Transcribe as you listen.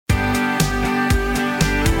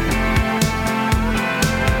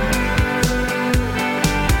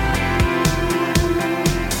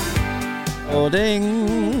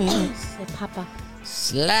Recording. Say Papa.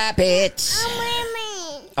 Slap it.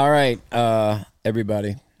 All right,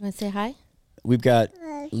 everybody. Want to say hi? We've got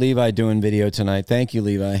Levi doing video tonight. Thank you,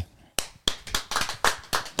 Levi.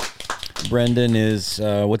 Brendan is,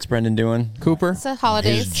 what's Brendan doing? Cooper. It's the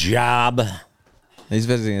holidays. His job. He's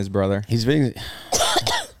visiting his brother. He's visiting.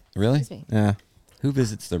 Really? Yeah. Who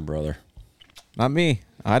visits their brother? Not me.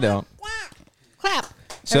 I don't. Clap.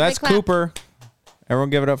 So Everybody that's clap. Cooper.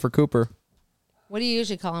 Everyone give it up for Cooper. What do you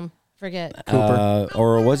usually call him? Forget. Cooper.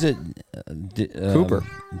 Or was it Cooper?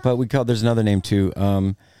 But we call there's another name too.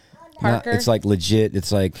 Parker? It's like legit.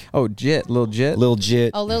 It's like Oh, Jit. Lil Jit. Lil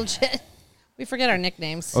Jit. Oh, Lil Jit. We forget our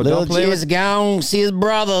nicknames. Oh, Lil don't play Jit's with gone see his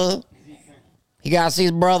brother. He got to see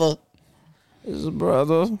his brother. his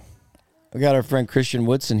brother. We got our friend Christian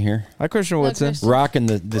Woodson here, Hi, Christian Woodson. Christian. rocking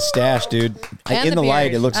the stash, dude. And In the beard.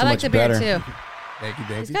 light, it looks I so like much the beard better. Too. Thank you,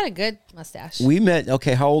 He's Davey. got a good mustache. We met.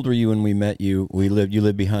 Okay, how old were you when we met you? You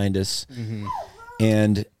lived behind us,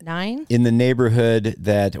 and 9? in the neighborhood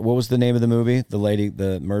that. What was the name of the movie?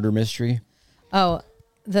 The murder mystery. Oh,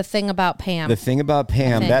 the thing about Pam. The thing about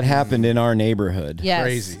Pam think. that happened in our neighborhood. Yes.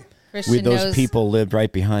 Crazy. Christian Those knows, people lived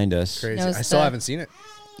right behind us. Crazy. Knows I still the- haven't seen it.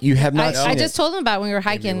 You have not I seen just it. told him about it when we were Give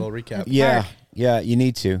me a hiking. little recap. Yeah, Park. yeah, you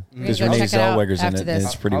need to because go Renee check it out Zellweger's in after it. this. And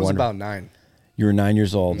it's pretty I was wonderful. about 9. You were 9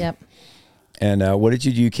 years old. Yep. And what did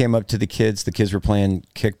you do? You came up to the kids. The kids were playing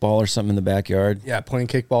kickball or something in the backyard. Yeah, playing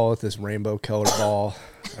kickball with this rainbow colored ball.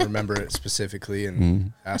 I remember it specifically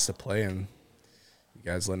and asked to play, and you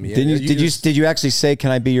guys let me in. Did you actually say, "Can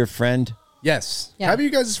I be your friend"? Yes. Yeah. Have you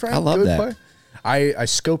guys as friends? I love Good that. play? I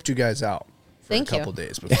scoped you guys out for Thank a you. couple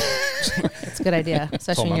days before. It's a good idea,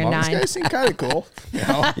 especially Told when my you're mom, 9. These guys seem kind of cool. You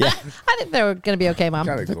know? I think they were going to be okay, Mom.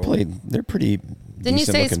 Kind of cool. They're pretty. Didn't you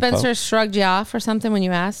say Spencer shrugged you off or something when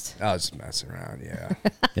you asked? I was just messing around, yeah.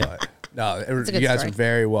 Yeah. But, no, a you good guys story. were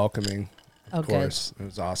very welcoming. Oh, Of good. course. It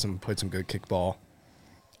was awesome. Played some good kickball.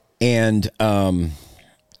 And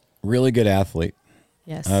really good athlete.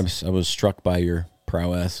 Yes. I was struck by your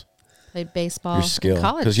prowess, Played baseball. your skill, in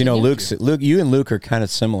college, because you know didn't Luke. You and Luke are kind of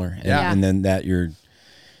similar. And, Yeah. and then that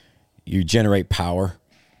you generate power.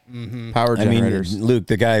 Power generators. I mean, Luke,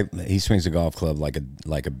 the guy, he swings a golf club like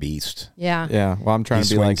a beast. Yeah. Yeah. Well, I'm trying to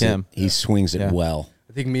be like swings it- him. He swings it Yeah. well.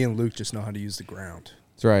 I think me and Luke just know how to use the ground.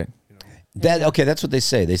 That's right. That's what they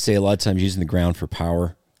say. They say a lot of times using the ground for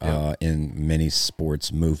power in many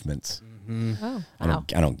sports movements. Oh, I wow.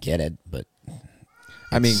 don't get it, but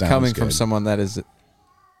I mean, sounds coming from good. someone that is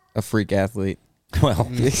a freak athlete. well,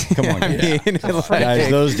 come on, guys. Guys,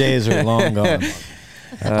 those days are long gone.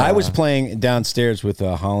 I was playing downstairs with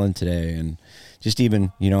Holland today, and just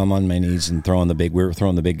even, I'm on my knees and we were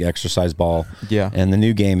throwing the big exercise ball. Yeah. And the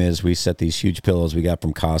new game is we set these huge pillows we got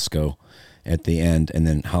from Costco at the end, and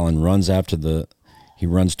then Holland runs he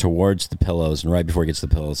runs towards the pillows, and right before he gets to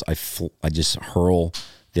the pillows, I just hurl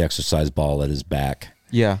the exercise ball at his back,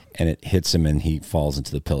 Yeah. and it hits him, and he falls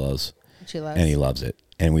into the pillows, She loves. and he loves it.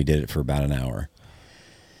 And we did it for about an hour.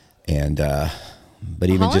 And but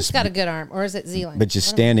even Holland's just got a good arm, or is it Zealand? but just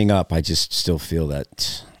standing up, I just still feel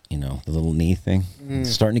that, the little knee thing.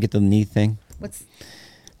 Starting to get the knee thing. What's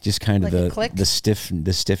Just kind of Like a click? the stiff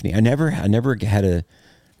knee. I never had a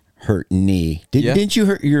hurt knee. Yeah. Didn't you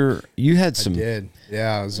hurt you had some I did.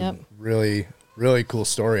 Yeah, it was Yep. a really, really cool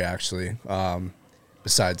story, actually.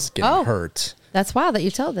 Besides getting hurt. that's wild that you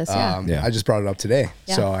told this? Yeah. Yeah. I just brought it up today.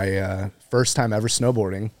 Yeah. So I first time ever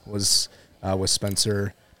snowboarding was with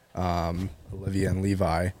Spencer, Olivia, and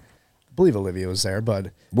Levi. I believe Olivia was there, but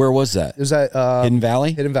it Where was that? was at Hidden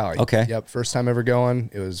Valley? Hidden Valley. Okay. Yep. First time ever going.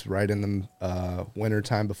 It was right in the winter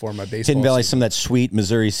time before my baseball. Hidden Valley, season. some of that sweet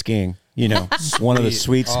Missouri skiing. One of the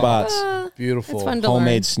sweet spots. Beautiful. It's fun to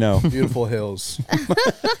Homemade learn. snow. Beautiful hills.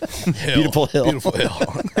 Beautiful hill. Beautiful hill.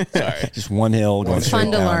 Sorry. Just one hill going It's straight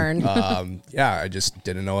fun to down. learn. Yeah, I just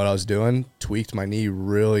didn't know what I was doing. Tweaked my knee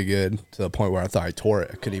really good to the point where I thought I tore it.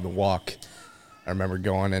 I couldn't even walk. I remember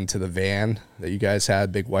going into the van that you guys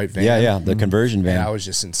had, big white van. Yeah, the conversion van. And I was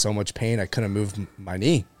just in so much pain. I couldn't move my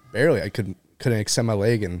knee. Barely. I couldn't extend my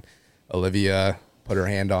leg. And Olivia put her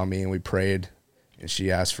hand on me and we prayed. And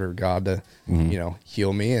she asked for God to,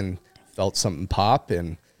 heal me, and felt something pop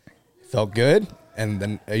and it felt good. And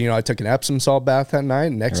then, I took an Epsom salt bath that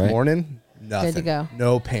night. Next Right. morning, nothing. to go.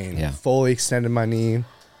 No pain. Yeah. Fully extended my knee.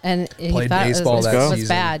 And he Played thought baseball it was, that was season.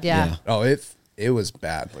 bad. Yeah. Oh, it was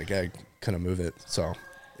bad. Like I couldn't move it. So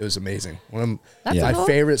it was amazing. One of That's Yeah. my cool.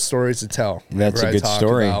 favorite stories to tell. That's whenever a I good talk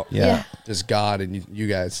story. about Yeah. just God and you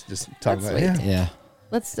guys just talking That's about sweet. Yeah.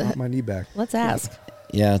 Let's put my knee back. ask.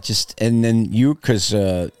 Yeah, and then because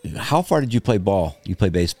how far did you play ball? You play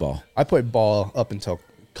baseball. I played ball up until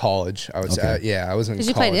college. I was Okay. I was in. Because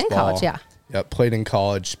you played in ball. college, yeah. Yep, played in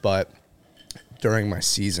college, but during my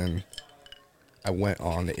season, I went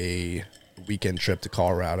on a weekend trip to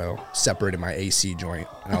Colorado, separated my AC joint,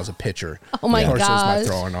 and I was a pitcher. Oh my Of course, it was my gosh.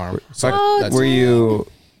 throwing arm. But were you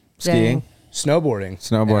skiing? Snowboarding.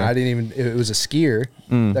 Snowboarding. And I didn't even, it was a skier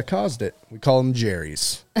that caused it. We call them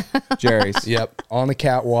Jerry's. Jerry's. Yep. On the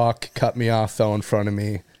catwalk, cut me off, fell in front of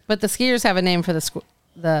me. But the skiers have a name for the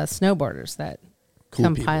snowboarders that Cool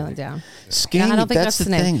come people. piling down. Skiing, I don't think that's that's the the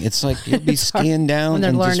name. thing. It's like you'll be skiing down When they're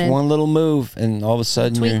and just learning. one little move, and all of a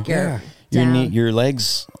sudden Tweak your down. your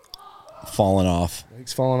legs falling off.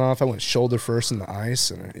 Legs falling off. I went shoulder first in the ice,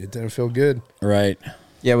 and it didn't feel good. Right.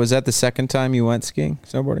 Yeah, was that the second time you went skiing,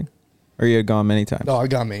 snowboarding? Or you had gone many times? No, I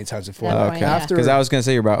got many times before. Oh, Okay. yeah. After, Because I was going to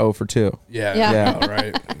say you're about 0 for 2. yeah, Yeah. all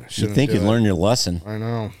right. You Shouldn't think do you'd it. learn your lesson? I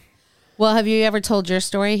know. Well, have you ever told your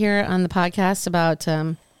story here on the podcast about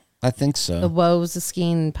I think the so. woes of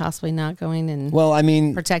skiing and possibly not going and Well, I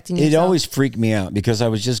mean, protecting it yourself? always freaked me out because I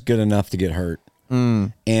was just good enough to get hurt.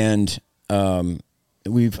 And I've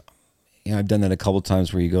done that a couple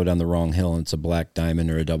times where you go down the wrong hill and it's a black diamond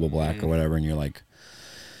or a double black or whatever, and you're like,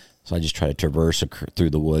 so I just try to traverse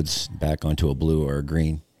through the woods back onto a blue or a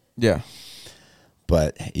green. Yeah.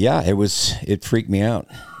 But yeah, it freaked me out,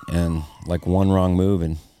 and like one wrong move,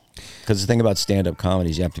 and because the thing about stand-up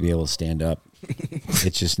comedy is you have to be able to stand up.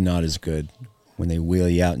 It's just not as good when they wheel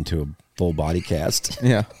you out into a full body cast.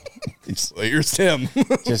 Yeah. Well, here's Tim.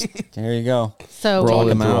 Just there you go. so Roll Walking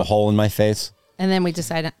them through a out. hole in my face. and then we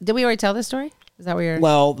decided. Did we already tell this story? Is that where you're?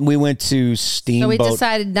 Well, we went to So Steamboat. we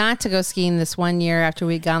decided not to go skiing this one year after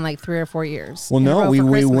we'd gone like 3 or 4 years. Well, in a no, row we for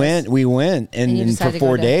Christmas. went, and, And you and for decided to go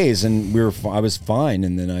 4 to- days, and I was fine,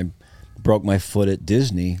 and then I broke my foot at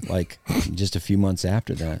Disney like just a few months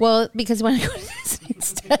after that. Well, because when I go to Disney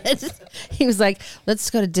instead, he was like, "Let's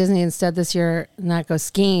go to Disney instead this year, and not go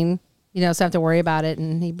skiing." So I don't have to worry about it.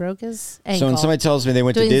 And he broke his ankle. So when somebody tells me they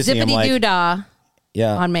went doing to Disney, I'm zippity like, doo dah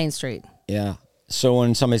yeah, on Main Street. yeah. So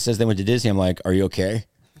when somebody says they went to Disney, I'm like, are you okay?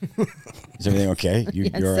 Is everything okay? You're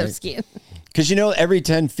all Instead of right? skiing. Because every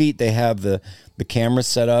 10 feet they have the camera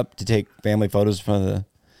set up to take family photos from the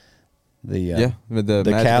With the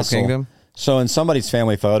the Magical castle. Kingdom. So in somebody's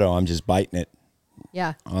family photo, I'm just biting it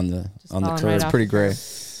Yeah. on the falling curb right off. Pretty great.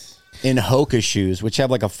 in Hoka shoes, which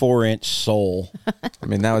have like a 4-inch sole. I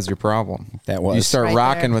mean, that was your problem. That was You start Right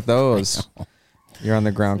rocking there. with those, you're on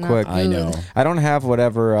the ground It's quick. not I know. I don't have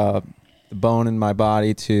whatever bone in my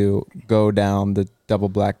body to go down the double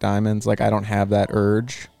black diamonds. Like, I don't have that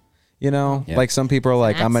urge. Yeah. Like some people are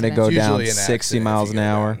like, I'm going to go accident. It's down usually an 60 accident miles if an you go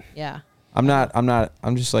hour. down. Yeah.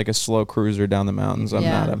 I'm just like a slow cruiser down the mountains. I'm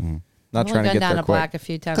Yeah. not I've trying to only get gone down there a black quick. a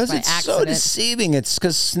few times Because by it's so accident. deceiving. It's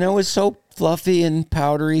because snow is so fluffy and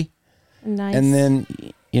powdery. Nice. And then,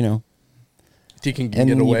 You can And get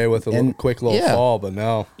you- away with a and- quick little yeah. fall, but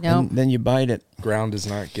no, no. and then you bite it. ground does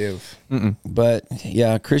not give. But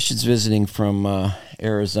yeah, Christian's visiting from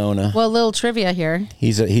Arizona. Well, a little trivia here.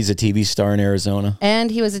 He's a TV star in Arizona. And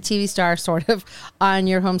he was a TV star, sort of, on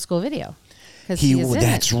your homeschool video. 'Cause he is in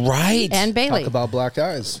That's it. right. And Bailey. Talk about black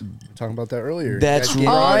eyes. We were talking about that earlier. That's You guys gave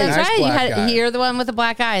right. Oh, me a that's nice right. black eye. You're the one with the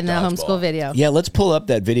black eye in the Dodgeball. homeschool video. Yeah, let's pull up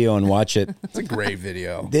that video and watch it. It's a great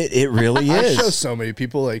video. It really I show is. so many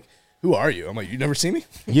people like, who are you? I'm like, you never seen me?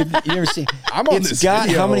 You never seen? I'm on It's this got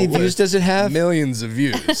video how many with views does it have? Millions of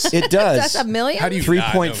views. It does. That's a million? How do you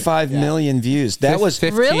not know me? 3.5 million views. That was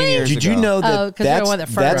 15 Really? years Did you ago. know Oh, that 'cause you're that's, one of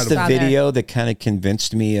the that's first the on there. video that kind of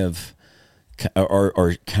convinced me of,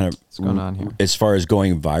 or kind of What's going on here? as far as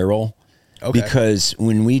going viral? Okay. Because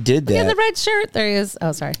when we did Look at the that, red shirt. There he is.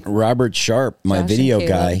 Oh, sorry. Robert Sharp, my Josh and video Caleb.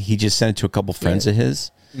 guy, he just sent it to a couple friends of his,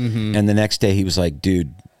 and the next day he was like,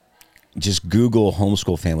 "Dude, just Google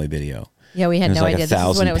homeschool family video." Yeah, we had There's no like idea. This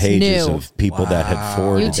is when 1,000 it was pages new. of people that had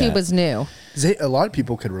forwarded YouTube that. was new. 'Cause a lot of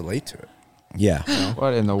people could relate to it. Yeah.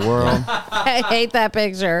 What in the world? I hate that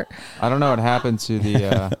picture. I don't know what happened to the.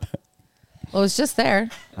 Well, it was just there,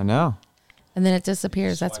 I know. and then it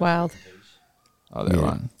disappears. That's wild. Oh, they're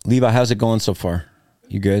on. Levi, how's it going so far?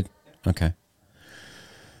 You good? Okay.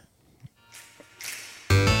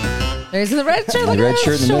 There's the red shirt. Look red at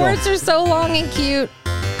shirt those in the middle. shorts are so long and cute.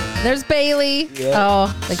 There's Bailey.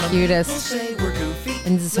 Oh, the cutest.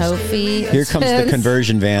 And Sophie. Here comes the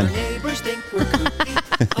conversion van.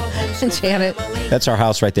 And Janet, That's our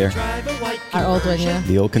house right there. our old one, yeah.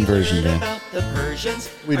 The old conversion van.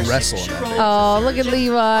 We'd wrestle in that thing. Oh, look at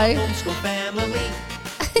Levi. Homeschool family.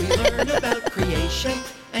 We learn about creation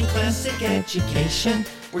and classic education.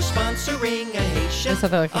 We're sponsoring a Haitian, That's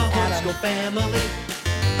what they're like, a Adam. homeschool family.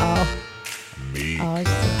 Oh, he's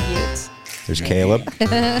so cute. There's Caleb.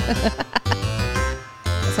 That's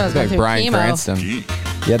how I was going Like through Bryan chemo. Cranston.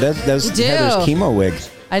 Yeah, that was You do. Heather's chemo wig.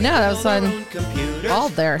 I know, that was on all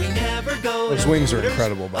there. Those wings are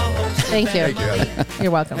incredible, by the way. Thank you.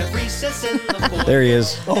 You're welcome. There he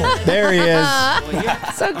is. Oh, there he is.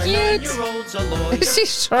 So cute. She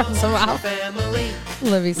shrugs him off.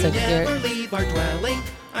 Livy's so cute.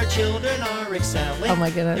 Our children are excelling. Oh my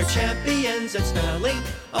goodness. They're champions at spelling.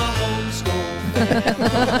 A homeschool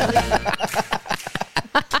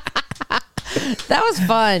That was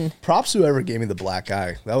fun. Props whoever gave me the black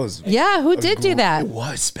eye. That was Yeah, who did do that? It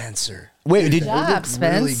was Spencer. Wait, did Good job,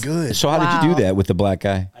 Spence. Really good. so how did you do that with the black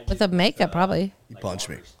guy? With the makeup, probably. He punched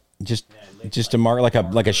me. Just a mark like a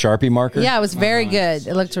Sharpie marker? Yeah, it was very good.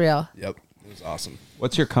 It looked real. Yep, it was awesome.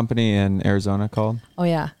 What's your company in Arizona called? Oh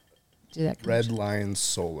yeah, do that. Red Lion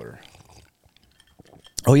Solar.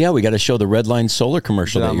 Oh yeah, we got to show the Red Line Solar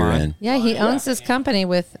commercial Is that that you're mine? in. Yeah, he owns this company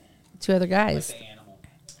with 2 other guys.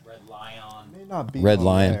 May not be Red on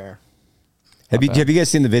Lion. there. Have you guys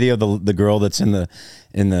seen the video of the girl that's in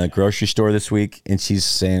the grocery store this week, and she's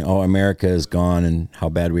saying, "Oh, America is gone and how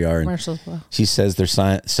bad we are." And Commercials. she says they're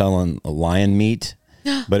selling lion meat,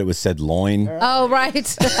 but it was said loin. Oh right.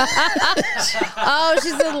 Oh, she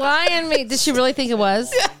said lion meat. Did she really think it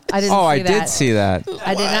was? I didn't. Oh, see I that. did see that.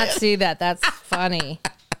 I did not see that. That's funny.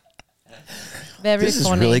 Very This is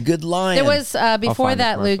funny. really good lion. There was before find the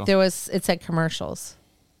that, Luke. commercial. It said commercials.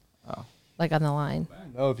 Oh. Like on the line. I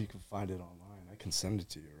don't know if you can find it online. I can send it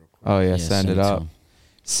to you real quick. Oh yeah, Yeah, send it to up. him.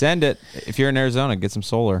 Send it. If you're in Arizona, get some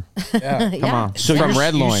solar. Yeah. Come on. So from you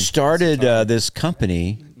Red Loin. started this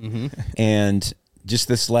company, and just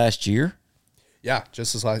this last year. Yeah,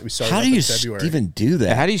 just as last we started. How up do in you February. even do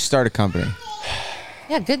that? How do you start a company?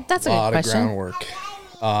 Yeah, good. That's a A good lot of question. groundwork.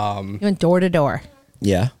 You went door to door.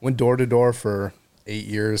 Yeah. Went door to door for 8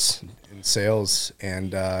 years in sales,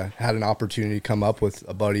 and had an opportunity come up with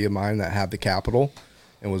a buddy of mine that had the capital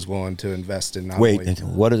and was willing to invest in not Wait,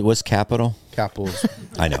 only what's capital? capital's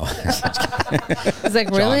I know. It's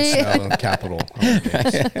like really. John Snow capital.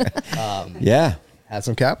 Yeah. Had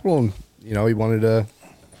some capital, and he wanted to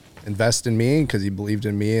invest in me because he believed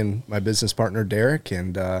in me and my business partner Derek,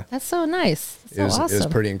 and That's so nice. That's so it was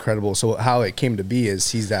awesome. pretty incredible. So how it came to be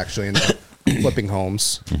is he's actually in the flipping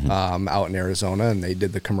homes out in Arizona, and they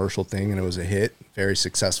did the commercial thing, and it was a hit, very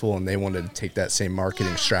successful, and they wanted to take that same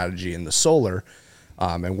marketing strategy in the solar,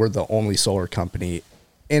 and we're the only solar company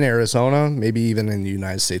in Arizona, maybe even in the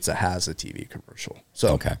United States, that has a TV commercial.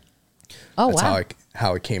 So Okay. Oh that's wow.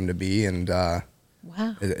 how it came to be, and Wow.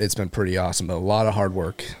 it's been pretty awesome, but a lot of hard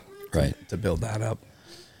work Right. to build that up.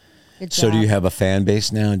 Good So do job. you have a fan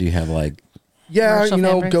base now? Do you have like? Yeah, Commercial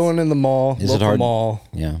members? going in the mall, Is it local hard? mall,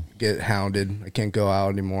 Yeah. get hounded. I can't go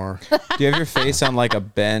out anymore. Do you have your face on like a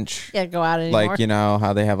bench? Can't go out anymore? Like,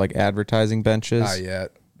 how they have like advertising benches? Not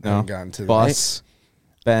yet. I No. haven't gotten to Bus,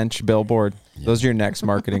 bench, billboard. Those are your next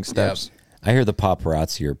marketing steps. I hear the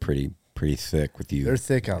paparazzi are pretty thick with you. They're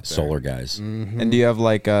thick out there. Solar guys. And do you have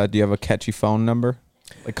a catchy phone number?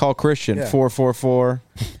 Like call Christian Yeah. 444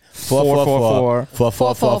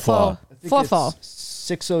 444 Full.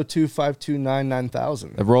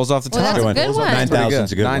 602-529-9000. It rolls off the Well, top. that's a good one. 9,000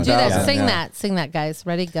 is a good one. Do that. Yeah. Sing Yeah. that. Sing that, guys.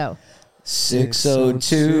 Ready, go.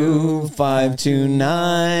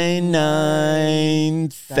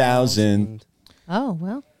 602-529-9000. Oh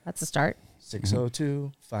well, that's a start.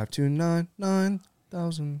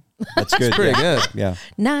 602-529-9000. That's good. Pretty good. Yeah.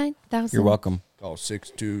 9,000. You're welcome. Call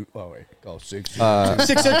 62. Oh wait, call 62.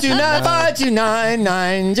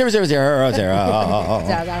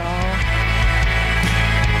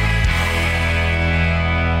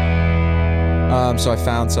 So I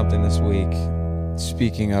found something this week.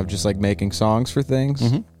 Speaking of just like making songs for things,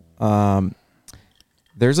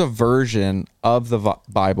 there's a version of the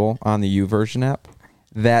Bible on the YouVersion app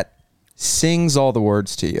that sings all the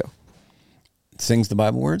words to you. Sings the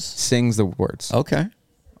Bible words? Sings the words. Okay.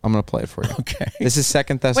 I'm gonna play it for you. Okay. This is 2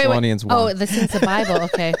 Wait. Thessalonians 1. Oh, this is the Bible.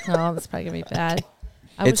 Okay. No, that's probably gonna be bad.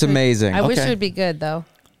 It's amazing. I wish it Okay. would be good though.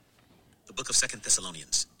 The book of 2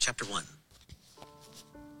 Thessalonians, chapter 1.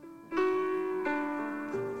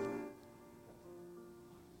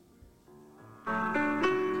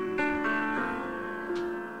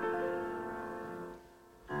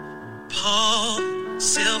 Paul,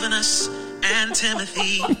 Silvanus, and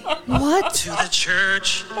Timothy What? to the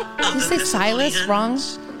church of you the say Silas wrong?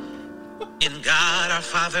 Thessalonians, in God our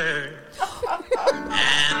Father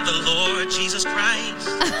and the Lord Jesus Christ.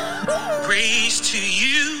 Grace to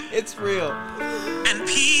you It's real. and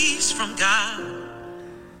peace from God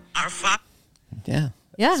our Father. Yeah.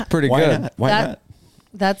 Yeah. Pretty Why good. not? Why That- not?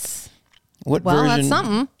 That's What well, version? that's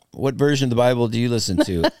something. What version of the Bible do you listen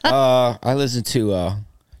to? I listen to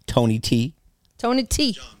Tony T. Tony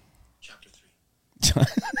T. Chapter 3.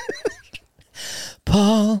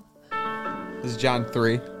 Paul. This is John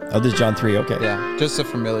 3. Oh, this is John 3. Okay. Yeah, just a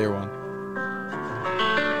familiar one.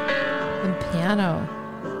 And piano.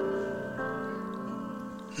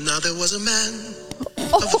 Now there was a man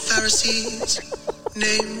of the Pharisees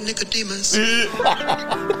named Nicodemus, ruler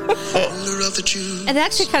of the Jews. It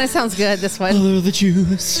actually kind of sounds good, this one. Mother of the Jews.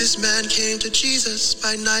 This man came to Jesus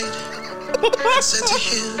by night and said to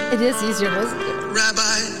him, It is easier to listen to.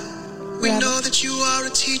 Rabbi, we know that you are a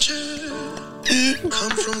teacher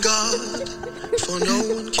come from God, for no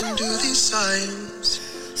one can do these signs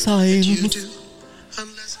that you do.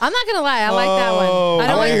 Unless I'm not gonna lie, I like that one.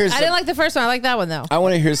 I didn't like the first one. I like that one though. I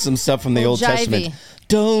want to hear some stuff from the Old Jivey. Testament.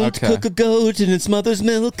 Don't cook a goat in its mother's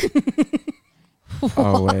milk.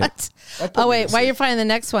 Oh, wait. What? Oh wait, while you're finding the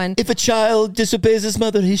next one. If a child disobeys his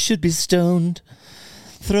mother, he should be stoned.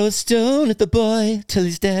 Throw a stone at the boy till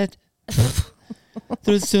he's dead.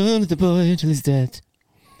 Throw a stone at the boy till he's dead.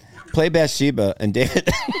 Play Bathsheba and David.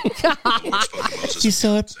 He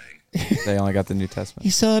saw They only got the New Testament. he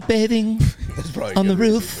saw her bathing That's probably a on the good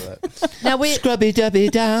reason roof. for that. Now we Scrubby dubby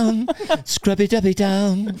down, scrubby dubby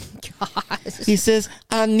down. He says,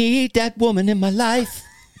 I need that woman in my life,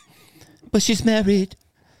 but she's married,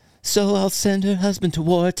 so I'll send her husband to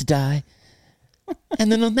war to die, and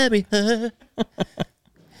then I'll marry her.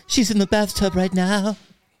 She's in the bathtub right now.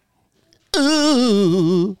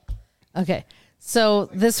 Ooh. Okay. So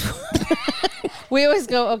this we always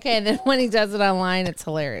go, okay, and then when he does it online, it's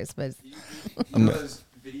hilarious. But Those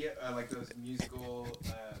video, like those musical,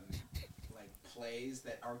 like plays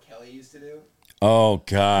that R. Kelly used to do. Oh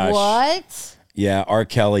gosh. what? Yeah, R.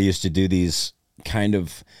 Kelly used to do these kind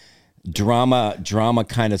of drama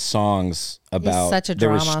kind of songs about such a there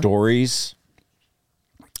were drama. stories.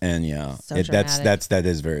 And yeah, So that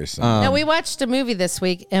is very similar. Now we watched a movie this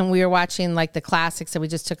week, and we were watching like the classics that we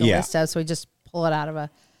just took a Yeah. list of. So we just pull it out of a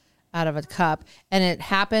cup, and it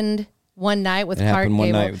happened one night with It Clark happened one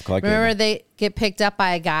Gable. night with Clark Remember Gable. they get picked up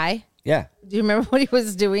by a guy. Yeah. Do you remember what he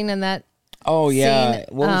was doing in that? Oh yeah. scene?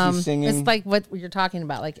 What was he singing? It's like what you're talking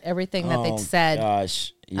about, like everything that they said.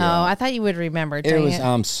 Gosh. Oh, Yeah. I thought you would remember. It Dang was. it.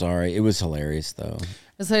 I'm sorry. It was hilarious though.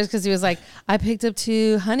 It's hilarious because he was like, I picked up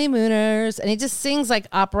 2 honeymooners, and he just sings like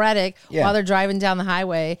operatic Yeah. while they're driving down the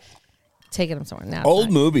highway, taking them somewhere. Now,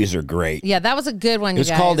 Old movies are great. yeah, that was a good one. It was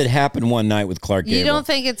you guys. called "It Happened One Night" with Clark Gable. You don't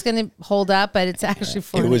think it's going to hold up, but it's actually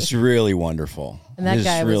funny. It was really wonderful. And that It was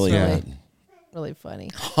guy was really really- good. really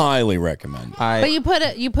funny. Highly recommend. But you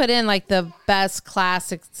put in like the best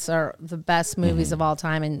classics or the best movies of all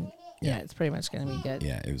time, and yeah, it's pretty much going to be good.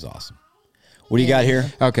 Yeah, it was awesome. What do you got here?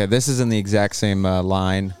 Okay, this is in the exact same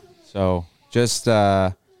line, so just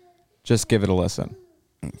give it a listen.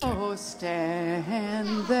 Oh,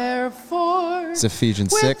 stand therefore. It's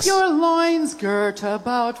Ephesians with 6. your loins girt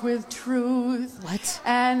about with truth. What?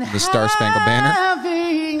 And The Star Spangled Banner?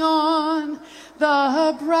 having on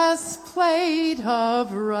the breastplate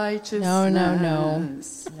of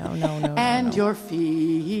righteousness. No. And your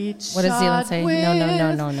feet What does Zealand say?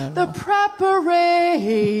 shod No. with the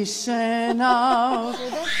preparation of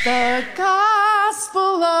the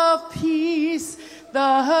gospel of peace.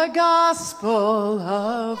 The gospel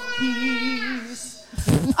of peace.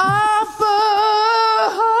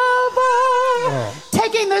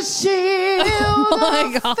 Taking the shield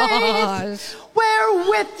my of gosh. faith,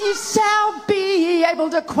 wherewith ye shall be able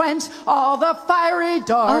to quench all the fiery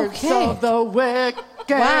darts Okay. of the wicked.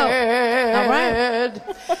 Wow. All right.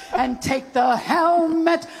 And take the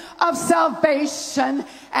helmet of salvation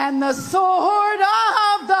and the sword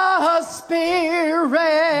of the Spirit,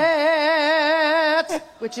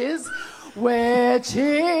 which is This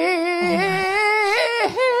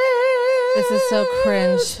is so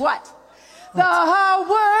cringe. what? The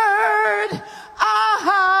word of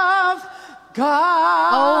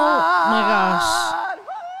God. Oh my gosh.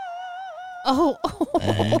 Oh.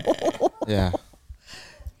 Yeah.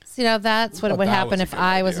 See, now that's what thought would that happen was a if good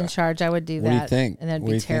I was idea. in charge. I would do that. What do you think? And that'd What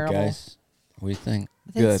do be you terrible. think, guys? What do you think?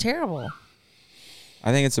 I think it's Good. terrible.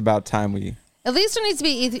 I think it's about time we. At least there needs to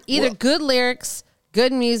be either good lyrics,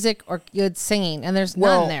 good music, or good singing, and there's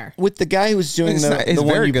none there. with the guy who was doing It's the, not- it's the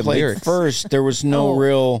one very you good played lyrics. first, there was no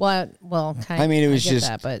real. Well, kind I mean, it was get just-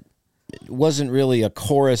 that, but It wasn't really a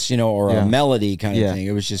chorus, or Yeah. a melody kind of Yeah. thing.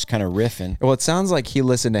 It was just kind of riffing. Well, it sounds like he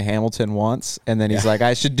listened to Hamilton once, and then he's like,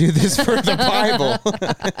 "I should do this for the Bible."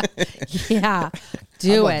 yeah, I'd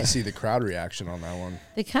do love to it. see the crowd reaction on that one.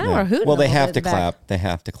 They kind of are hooting. Well, a they little have bit to in the back. clap. They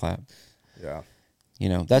have to clap. Yeah.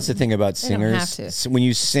 That's the thing about They don't have singers. to. S- When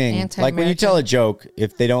you sing, like when you Anti-American. tell a joke,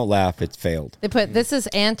 if they don't laugh, it's failed. They put this is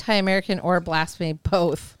anti-American or blasphemy,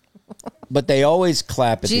 both. But they always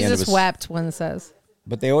clap at the end of Jesus a wept. One says.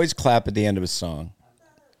 But they always clap at the end of a song.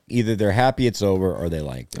 either they're happy it's over or they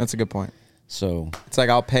liked it. That's a good point. So It's like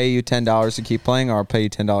I'll pay you $10 to keep playing, or I'll pay you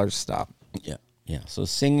 $10 to stop. yeah. So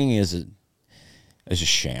singing is a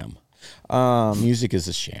sham. Music is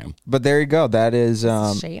a sham. But there you go. That is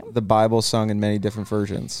a sham? the Bible sung in many different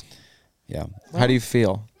versions. Yeah. How do you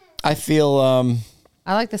feel? I feel.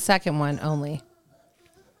 I like the second one only.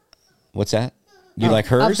 What's that? You like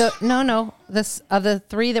hers? No. This of the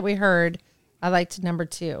three that we heard, I liked number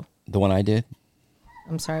 2. The one I did.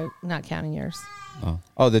 I'm sorry, not counting yours.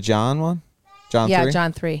 Oh, the John one? John 3? Yeah,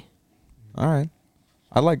 John 3. All right.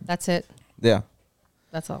 I like. That's it. Yeah.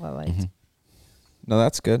 That's all I liked. Mm-hmm. No,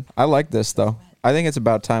 that's good. I like this, though. I think it's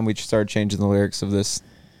about time we started changing the lyrics of this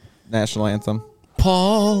national anthem.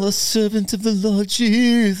 Paul, a servant of the Lord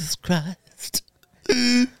Jesus Christ.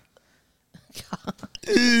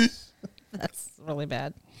 That's really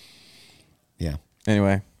bad. Yeah.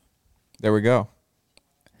 Anyway, there we go.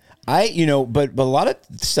 But a lot of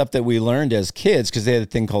stuff that we learned as kids, because they had a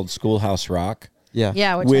thing called Schoolhouse Rock, Yeah.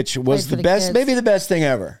 Yeah, which was the best, kids. maybe the best thing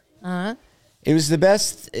ever. Uh-huh. It was the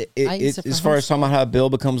best I used it for as far as talking about how a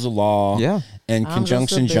bill becomes a law. Yeah. And I'm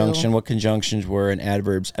conjunction, just a bill. junction, what conjunctions were and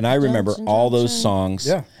adverbs. And I remember Conjunction, all those junction. songs.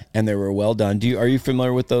 Yeah. And they were well done. Are you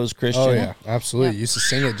familiar with those, Christian? Oh yeah, absolutely. Yeah. Used to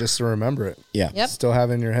sing it just to remember it. Yeah. Yep. Still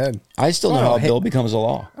have it in your head. I still know Oh, how a hey. bill becomes a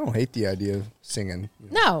law. I don't hate the idea of singing.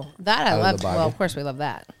 No, that I Out of the loved. Bible. Well, of course we love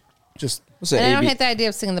that. Just What's that, And I don't AB? hate the idea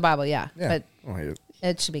of singing the Bible, yeah. yeah, But I don't hate it.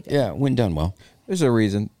 it should be good. Yeah, when done well. There's a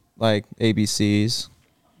reason. Like ABCs,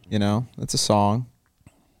 it's a song.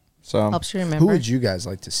 So Helps you Who remember. would you guys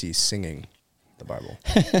like to see singing the Bible?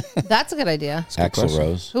 That's a good idea. Axl question.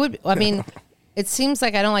 Rose. Who would? I mean, it seems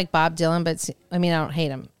like I don't like Bob Dylan, but I don't hate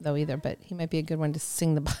him though either. But he might be a good one to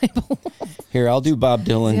sing the Bible. Here, I'll do Bob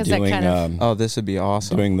He Dylan has that doing kind of- oh, this would be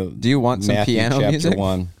awesome. doing the. Do you want some Matthew piano chapter music?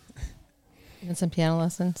 1. And some piano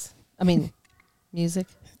lessons. Music.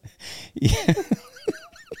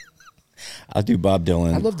 I'll do Bob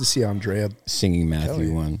Dylan I'd love to see Andrea. singing Matthew Kelly.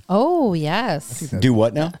 1. Oh yes. Do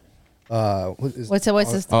what now? What's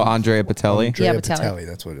this? Oh, Andrea Bocelli. Andrea Yeah, Bocelli. Bocelli.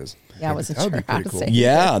 That's what it is. Yeah, I wasn't That would be sure how pretty to cool. say.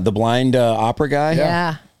 Yeah, the blind opera guy.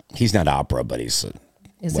 Yeah. He's not opera, but he's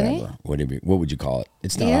Isn't he? whatever. What would you call it?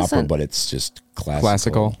 It's not He opera, isn't. but it's just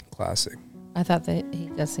Classical. Classic. I thought that he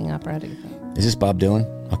does sing opera. I had to get that. Is this Bob Dylan?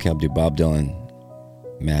 Okay, I'll do Bob Dylan,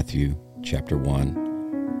 Matthew chapter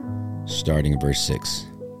 1, starting at verse 6.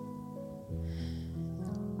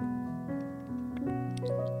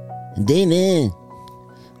 David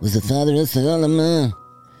was the father of Solomon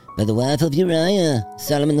by the wife of Uriah,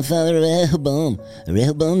 Solomon the father of Rehoboam,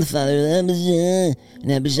 Rehoboam the father of Abijah,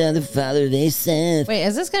 and Abijah the father of Asaph. Wait,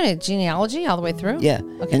 is this going to be a genealogy all the way through? Yeah,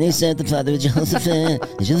 Okay, and go. Asaph the father of Jehoshaphat,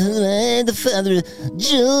 and Jehoshaphat the father of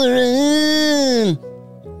Joram,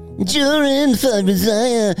 Joram the father of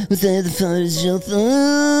Uzziah, Uzziah the father of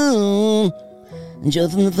Jotham, and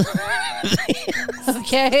Jotham the father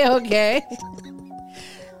of Okay.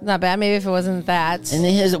 Not bad. Maybe if it wasn't that. And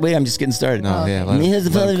he has wait, I'm just getting started. No, yeah. And he has the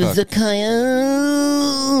let father him of cook.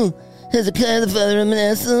 Hezekiah, Hezekiah the father of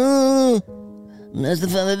Manasseh, Manasseh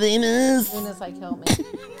the father of Amos. Luna's like, help me.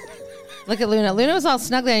 Look at Luna. Luna was all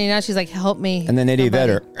snuggly on you now. She's like, help me. And then Eddie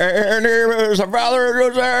Somebody. Vedder. And he was the father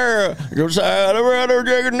of Josiah, Josiah the brother of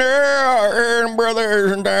Jeconiah, and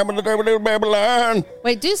brothers and time of the table of Babylon.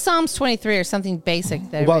 Wait, do Psalms 23 or something basic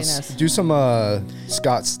that What everybody about knows. do some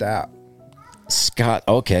Scott Stapp? Scott,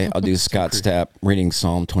 okay, I'll do Scott Stapp reading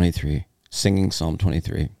Psalm 23, singing Psalm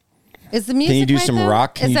 23. Is the music you do right, some though?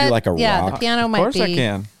 rock? Can Is you do that- like a yeah, rock? the piano Of might course be I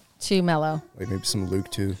can. too mellow. Like maybe some Luke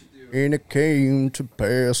too. And it came to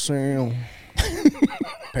passing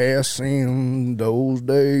those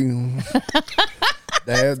days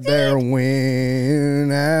that there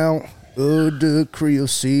went out a decree of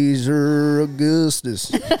Caesar Augustus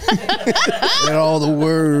that all the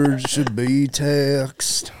words should be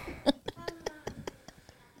text.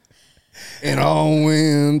 And all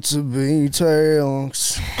went to be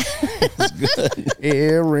text.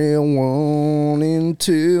 Everyone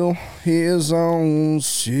into his own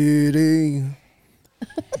city.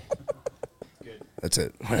 That's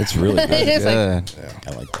it. It's really good. It's like, Good.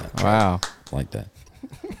 I like that. Wow. I like that.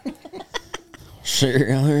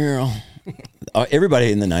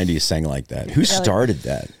 Everybody in the 90s sang like that. Who started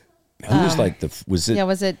that? Who was like was it yeah,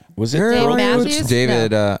 was it was it Dave Pearl, Matthews?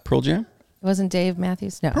 David, Pearl Jam? It wasn't Dave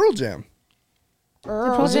Matthews? No. Pearl Jam. Did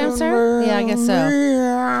Pearl Jam start? Yeah, I guess so.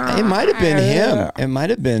 It might have been him. It might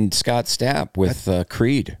have been Scott Stapp with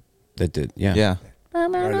Creed that did. Yeah. yeah. Right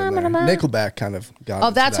in there. Nickelback kind of got. Oh,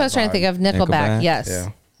 into that's that what I was trying to think vibe. of. Nickelback. Nickelback. Yes. Yeah.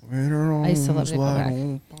 I used to love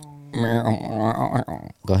Nickelback.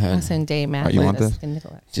 Go I ahead. was saying Dave Matthews. you want I was this? thinking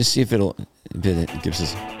Nickelback. Just see if it gives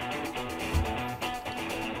us.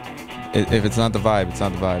 If it's not the vibe, it's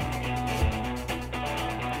not the vibe.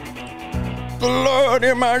 The Lord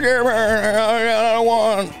in my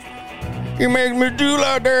one. He makes me do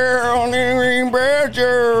like there on the green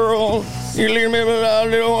pasture. He leads me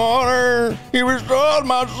beside the water. He restores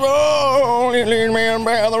my soul. He leads me in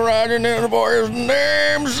path of righteousness for his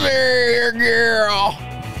name's sake.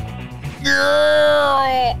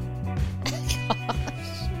 Girl.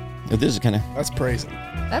 This is kind of... That's praising.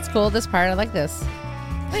 That's cool. This part, I like this.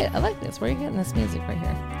 Wait, I like this. Where are you getting this music right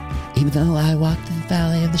here? Even though I walked in the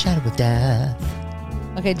valley of the shadow of death.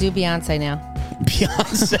 Okay, do Beyonce now.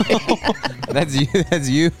 Beyonce. That's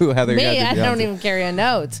you, Heather. Me, You I gotta do don't Beyonce. even carry a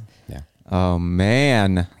note. Yeah. Oh,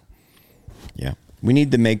 man. Yeah. We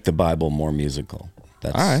need to make the Bible more musical.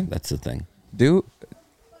 That's All right. That's the thing.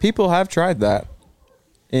 People have tried that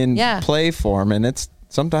in Yeah. play form, and it's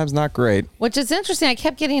sometimes not great. Which is interesting. I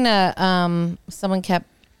kept getting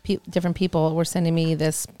different people were sending me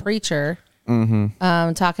this preacher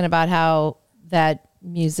talking about how that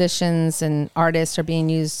musicians and artists are being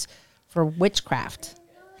used for witchcraft.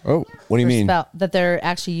 Oh, what do you mean? That they're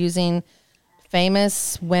actually using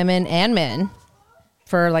famous women and men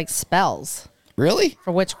for like spells. Really?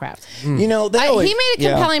 For witchcraft. You know, He made a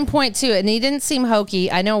compelling point too, and he didn't seem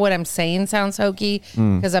hokey. I know what I'm saying sounds hokey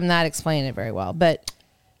because I'm not explaining it very well, but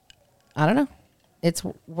I don't know. It's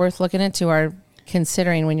worth looking into or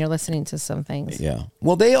considering when you're listening to some things. Yeah.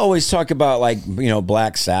 Well, they always talk about like,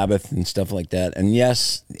 Black Sabbath and stuff like that. And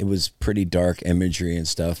yes, it was pretty dark imagery and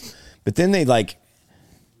stuff. But then they like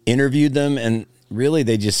interviewed them, and really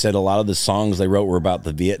they just said a lot of the songs they wrote were about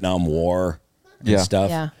the Vietnam War and stuff.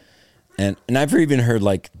 Yeah. And I've even heard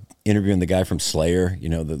like interviewing the guy from Slayer,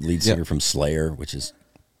 the lead singer from Slayer, which is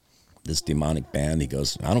this demonic band. He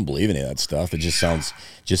goes, I don't believe any of that stuff. It just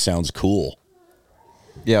sounds cool.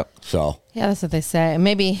 Yep. So Yeah, that's what they say.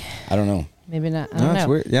 Maybe I don't know. Maybe not. I No, don't it's know.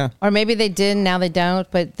 weird. Yeah. Or maybe they did, now they don't,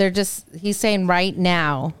 but he's saying right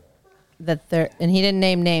now that and he didn't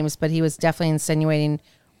name names, but he was definitely insinuating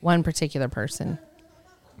one particular person.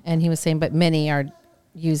 And he was saying, but many are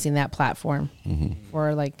using that platform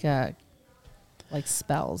for like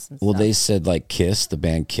spells and Well, stuff. they said like Kiss, the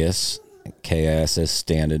band Kiss, KISS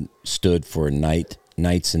stood for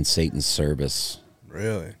Knights in Satan's Service.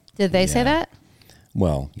 Really? Did they say that?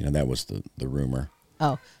 Well, that was the rumor.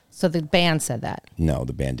 Oh, so the band said that. No,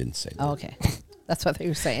 the band didn't say that. Oh, okay. That's what they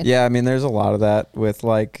were saying. Yeah, I mean, there's a lot of that with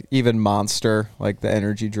like even Monster, like the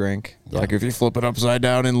energy drink. Like if you flip it upside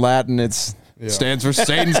down in Latin, it stands for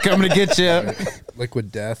Satan's coming to get you.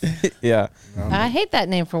 Liquid death. Yeah. I hate that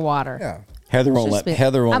name for water. Yeah. Heather won't let I'm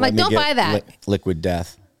like, me don't get buy that. liquid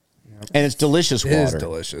death. And it's delicious It water. is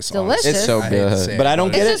delicious. Delicious. It's so I hate to good. say But I don't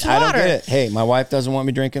It's get just it. I don't water. get it. Hey, my wife doesn't want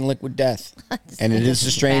me drinking liquid death. And it is a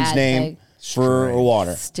strange Bad name thing. for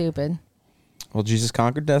water. Stupid. Well, Jesus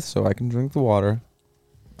conquered death, so I can drink the water.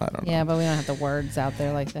 I don't know. Yeah, but we don't have the words out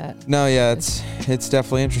there like that. No, yeah, it's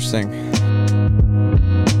definitely interesting.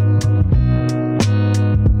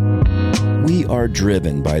 We are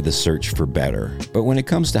driven by the search for better. But when it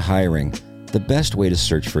comes to hiring, the best way to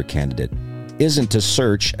search for a candidate isn't to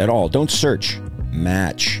search at all. Don't search.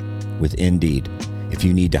 Match with Indeed. If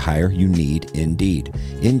you need to hire, you need Indeed.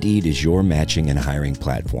 Indeed is your matching and hiring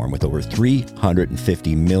platform with over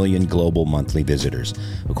 350 million global monthly visitors,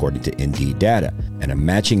 according to Indeed data, and a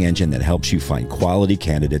matching engine that helps you find quality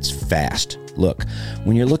candidates fast. Look,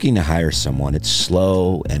 when you're looking to hire someone, it's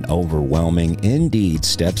slow and overwhelming. Indeed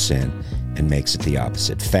steps in and makes it the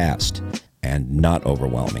opposite, fast and not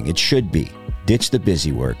overwhelming. It should be. Ditch the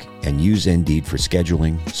busy work and use Indeed for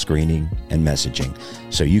scheduling, screening, and messaging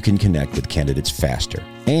so you can connect with candidates faster.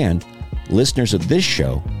 And listeners of this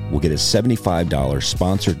show will get a $75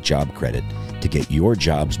 sponsored job credit to get your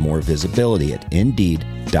jobs more visibility at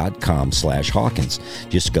Indeed.com/Hawkins.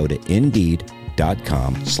 Just go to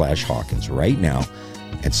Indeed.com/Hawkins right now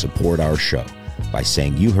and support our show by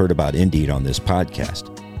saying you heard about Indeed on this podcast.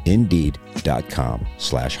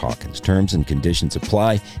 Indeed.com/Hawkins. Terms and conditions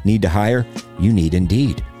apply. Need to hire? You need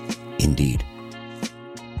Indeed. Indeed.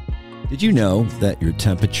 Did you know that your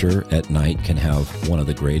temperature at night can have one of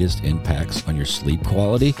the greatest impacts on your sleep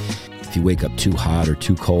quality? If you wake up too hot or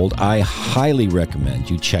too cold, I highly recommend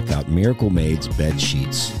you check out Miracle Made's bed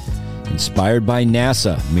sheets. Inspired by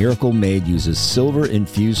NASA, Miracle Made uses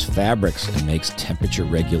silver-infused fabrics and makes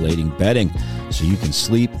temperature-regulating bedding so you can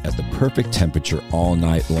sleep at the perfect temperature all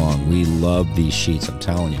night long. We love these sheets, I'm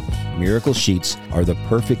telling you. Miracle Sheets are the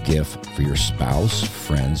perfect gift for your spouse,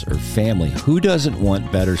 friends, or family. Who doesn't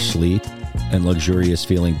want better sleep and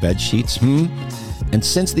luxurious-feeling bed sheets? And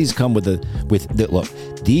since these come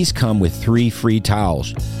these come with 3 free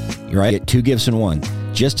towels. Right? Get 2 gifts in one.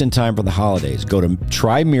 Just in time for the holidays. Go to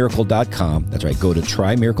trymiracle.com. That's right. Go to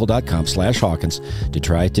trymiracle.com/Hawkins to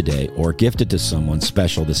try it today or gift it to someone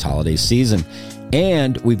special this holiday season.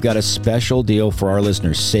 And we've got a special deal for our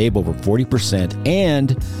listeners. Save over 40%.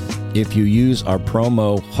 And if you use our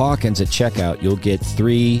promo Hawkins at checkout, you'll get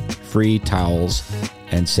 3 free towels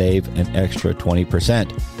and save an extra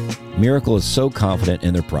 20%. Miracle is so confident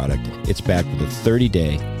in their product, it's backed with a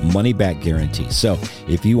 30-day money-back guarantee. So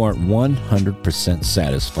if you aren't 100%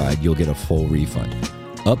 satisfied, you'll get a full refund.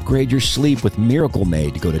 Upgrade your sleep with Miracle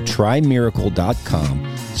Made. Go to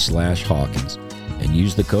trymiracle.com/Hawkins and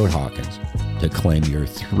use the code Hawkins to claim your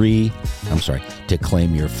free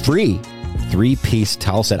 3-piece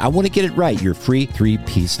towel set. I want to get it right. Your free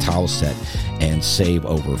 3-piece towel set and save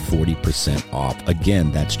over 40% off.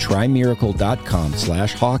 Again, that's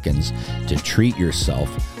trymiracle.com/Hawkins to treat yourself,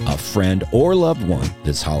 a friend, or loved one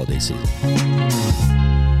this holiday season.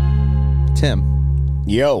 Tim,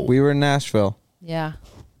 Yo. we were in Nashville. Yeah.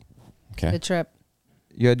 Okay. Good trip.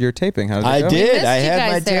 You had your taping. How did it I go? did. missed I you had my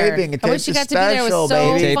guys there. taping. I wish you got to be there. It was so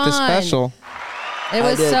baby. Taped fun. a special. It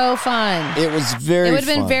was so fun. It was very It would have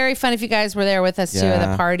been fun. very fun if you guys were there with us too,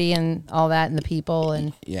 Yeah. the party and all that, and the people.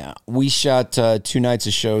 And Yeah, we shot 2 nights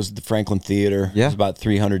of shows at the Franklin Theater. Yeah. It was about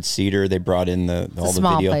 300-seater. They brought in all the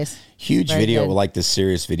small video. place. Huge Very video, good. like the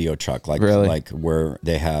serious video truck, like Really? like where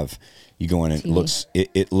they have you go in and TV.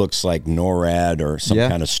 it looks like NORAD or some Yeah.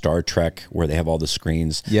 kind of Star Trek where they have all the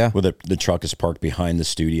screens. Yeah. Where the truck is parked behind the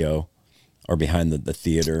studio or behind the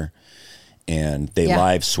theater, and they Yeah.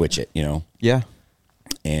 live switch it, Yeah.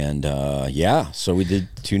 And so we did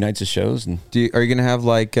 2 nights of shows, and Are you gonna have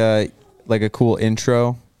like a cool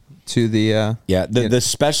intro to the? the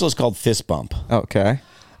special is called Fist Bump. Okay.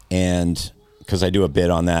 And because I do a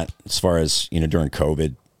bit on that as far as, during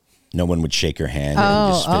COVID, no one would shake your hand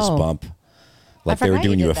and just fist bump. Like they were forgot you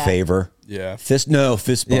doing you a did that. favor. Yeah. Fist bump.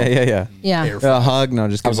 Yeah. yeah, A hug? No,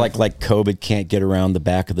 just I was like COVID can't get around the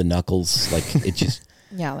back of the knuckles. Like it just,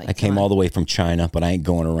 yeah. Like I came all the way from China, but I ain't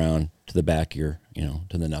going around to the back of your,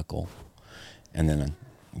 to the knuckle. And then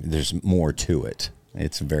there's more to it.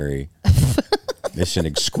 It's it's an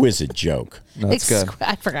exquisite joke. That's good.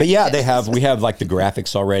 I forgot. But yeah, you did. we have like the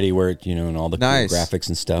graphics already where, and all the cool Nice. graphics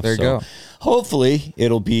and stuff. There you so go. hopefully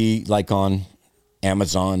it'll be like on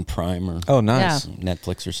Amazon Prime or Oh, nice. Yeah.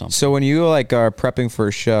 Netflix or something. So when you are prepping for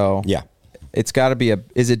a show, Yeah. it's got to be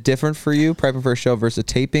is it different for you prepping for a show versus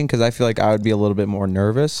taping? Because I feel like I would be a little bit more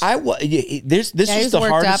nervous. This Yeah, he was was the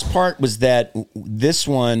worked hardest up. part was that this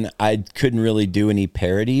one I couldn't really do any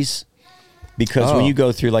parodies because when Oh. you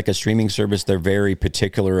go through like a streaming service, they're very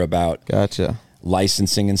particular about Gotcha.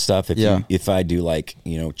 licensing and stuff. Yeah. If I do like,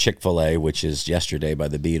 Chick-fil-A, which is Yesterday by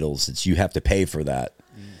the Beatles, you have to pay for that.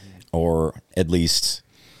 Or at least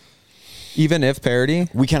Even if parody?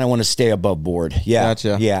 we kind of want to stay above board. Yeah.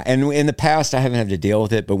 Gotcha. Yeah. And in the past, I haven't had to deal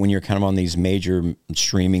with it, but when you're kind of on these major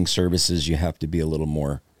streaming services, you have to be a little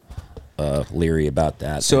more leery about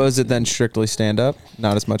that. So is it then strictly stand up?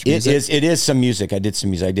 Not as much music? It is some music. I did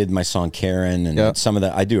some music. I did my song Karen and Yep. some of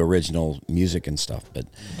that. I do original music and stuff, but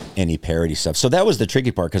any parody stuff. So that was the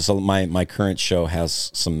tricky part because my current show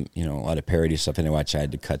has some, a lot of parody stuff in it, which I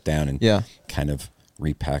had to cut down and kind of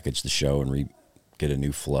repackage the show and get a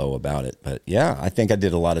new flow about it. But yeah, I think I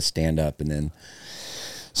did a lot of stand up and then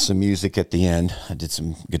some music at the end. I did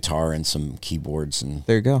some guitar and some keyboards and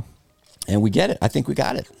There you go. we get it. I think we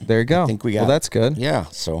got it. There you go. I think we got Well, it. that's good. Yeah.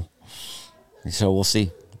 So we'll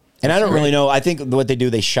see. And I don't really know. I think what they do,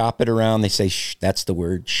 they shop it around. They say that's the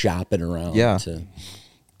word, shop it around to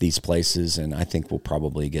these places. And I think we'll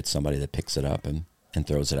probably get somebody that picks it up and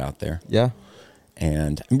throws it out there. Yeah.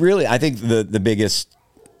 And really, I think the biggest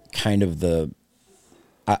kind of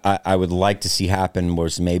I would like to see happen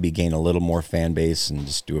was maybe gain a little more fan base and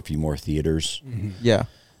just do a few more theaters. Yeah.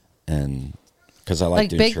 And because I like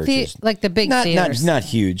doing big churches. like the big theaters. Not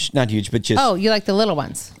huge, but just Oh, you like the little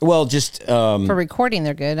ones just for recording?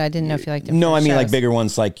 They're good. I didn't know if you liked them. no, for I mean like shows. bigger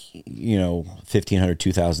ones, like 1,500,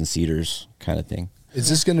 2,000 seaters kind of thing. Is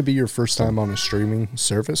this going to be your first time on a streaming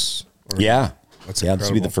service? Or- Yeah, That's this will be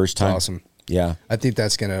incredible. the first That's time. awesome. Yeah, I think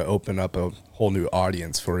that's going to open up a whole new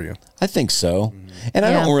audience for you. I think so. And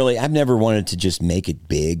I've never wanted to just make it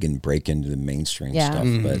big and break into the mainstream stuff.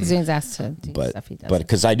 But because he's asked to do stuff he does.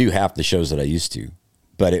 because I do half the shows that I used to,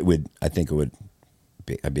 but I'd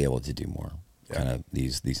be able to do more. Kind of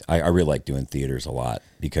these. I really like doing theaters a lot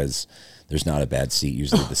because there's not a bad seat.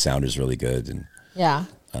 Usually the sound is really good and yeah,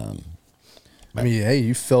 I mean, hey,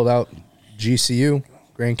 you filled out GCU,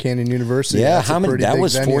 Grand Canyon University. yeah. That's a How many? pretty That big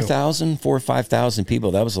was venue. 4,000 or 5,000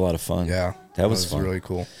 people. That was a lot of fun. Yeah, that was fun. really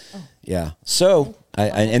cool. Yeah. So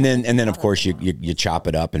and then of course you chop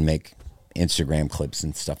it up and make Instagram clips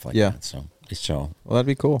and stuff like Yeah. that. So So Well, that'd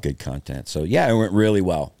be cool. good content. So yeah, it went really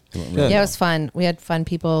well. Yeah, it was fun. We had fun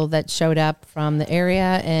people that showed up from the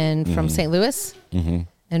area and from St. Louis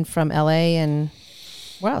and from LA and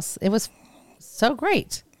where else? It was so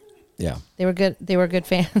great. Yeah, They were good. They were good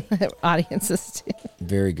fan audiences too.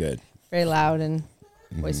 very good. Very loud and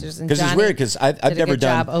boisterous. And Because it's Johnny weird because I've did a never good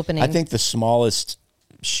done. job opening. I think the smallest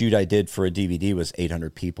shoot I did for a DVD was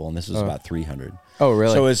 800 people, and this was about 300. Oh,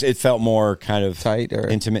 really? So it felt more kind of Tight or-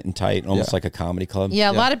 intimate and tight, almost Yeah. like a comedy club.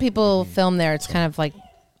 Yeah, a lot of people film there. It's kind of like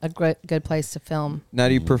a good place to film. Now,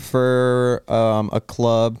 do you prefer a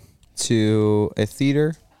club to a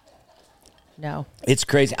theater? No. It's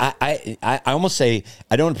crazy. I almost say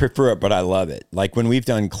I don't prefer it, but I love it. Like when we've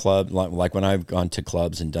done like when I've gone to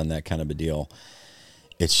clubs and done that kind of a deal,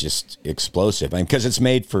 it's just explosive. Because it's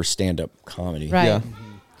made for stand-up comedy. Right. Yeah.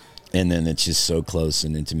 And then it's just so close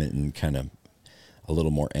and intimate and kind of a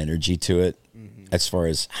little more energy to it. As far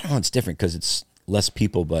as, I don't know, it's different because it's less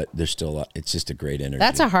people, but there's still a lot. It's just a great energy.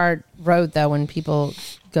 That's a hard road, though, when people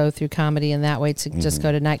go through comedy in that way to just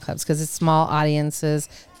go to nightclubs because it's small audiences.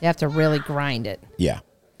 You have to really grind it, Yeah.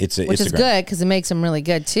 which it's is a good because it makes them really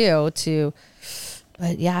good, too.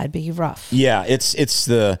 But, yeah, it'd be rough. Yeah, it's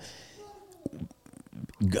the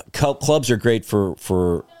clubs are great for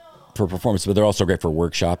performance, but they're also great for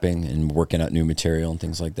workshopping and working out new material and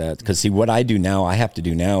things like that. Because see, what I have to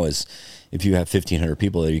do now is, if you have 1,500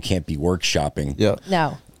 people there, you can't be workshopping. Yeah.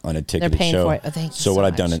 No. On a ticketed paying show. for it. Oh, thank you so so what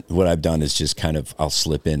much. I've done is just kind of, I'll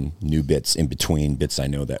slip in new bits in between bits I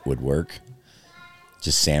know that would work.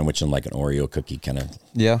 Just sandwich them like an Oreo cookie, kind of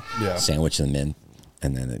Yeah. sandwich them in,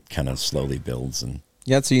 and then it kind of slowly builds. And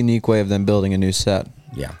Yeah, it's a unique way of them building a new set.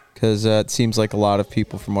 yeah. Because it seems like a lot of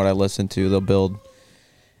people, from what I listen to, they'll build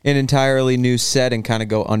an entirely new set and kind of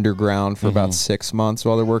go underground for about 6 months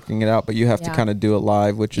while they're working it out. But you have to Yeah. kind of do it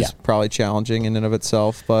live, which is Yeah. probably challenging in and of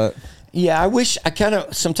itself. But Yeah,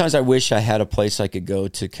 sometimes I wish I had a place I could go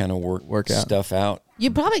to kind of work out. stuff out.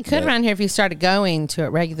 You probably could Yeah. around here if you started going to it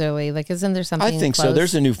regularly. Like, isn't there something I think so. close?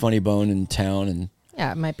 There's a new Funny Bone in town and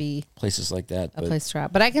Yeah, it might be places like that. a But place to try.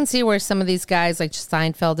 But I can see where some of these guys, like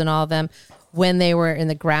Seinfeld and all of them, when they were in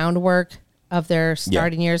the groundwork of their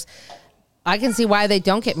starting years, I can see why they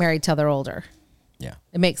don't get married till they're older. yeah.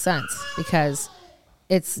 It makes sense because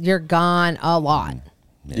you're gone a lot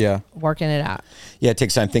yeah. working it out. Yeah, it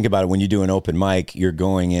takes time. Think about it. When you do an open mic, you're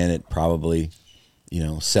going in at probably,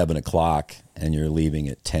 7 o'clock and you're leaving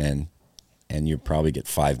at 10, and you probably get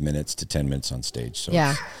 5 minutes to 10 minutes on stage. So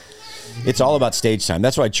Yeah. it's all about stage time.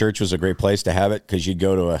 That's why church was a great place to have it, because you'd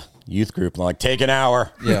go to a youth group and like, take an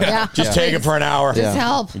hour. Yeah. Yeah. Just take it for an hour. Yeah. Just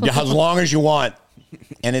help. As long as you want.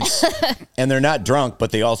 And they're not drunk,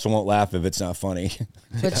 but they also won't laugh if it's not funny.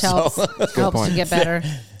 Which helps point. you get better.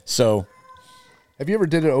 So Have you ever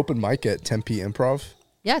did an open mic at Tempe Improv?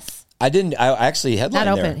 Yes. I actually headlined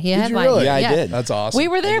Not there. open. He Did you headlined. really? Yeah, I did. That's awesome. We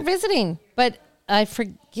were there visiting, but I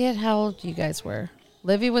forget how old you guys were.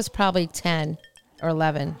 Livy was probably 10 or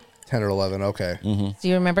 11. 10 or 11. Okay. Mm-hmm. Do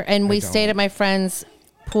you remember? And we don't. stayed at my friend's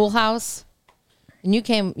pool house. And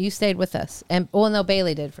you stayed with us. And no,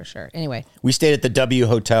 Bailey did for sure. Anyway, We stayed at the W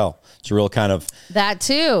Hotel. It's a real kind of that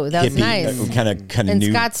too. That was hippie, nice. kind of In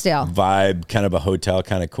new Scottsdale. vibe, kind of a hotel,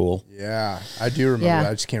 kind of cool. Yeah, I do remember. Yeah. That.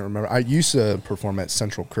 I just can't remember. I used to perform at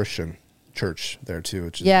Central Christian Church there too,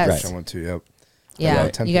 which is Yes. the church I went to. Yep. Yeah,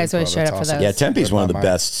 Tempe you guys always Improv, showed that's up for awesome. those. Yeah, Tempe's one of the Mine.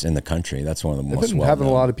 best in the country. That's one of the They've most been well having a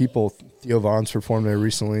known. lot of people. Theo Vaughn's performed there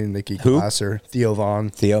recently. Nikki Who? Glasser. Theo Vaughn.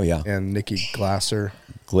 Theo, yeah. And Nikki Glasser.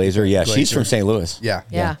 Glazer, yeah. She's Glazer. from St. Louis. Yeah.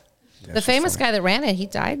 Yeah. Yeah, The she's famous funny. guy that ran it, he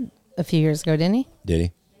died a few years ago, didn't he? Did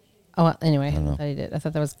he? Oh, well, anyway, I thought he did. I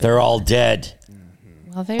thought that was. They're all dead.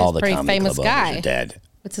 Well, I think he All was the a pretty comedy famous club owners guy. are dead.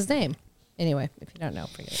 What's his name? Anyway, if you don't know,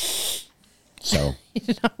 forget it. So,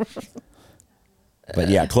 but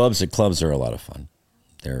yeah, clubs are a lot of fun.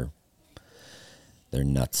 They're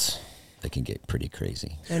nuts. They can get pretty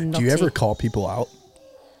crazy. They're Do you nutty. ever call people out?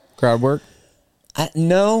 Crowd work?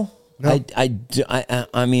 No. No.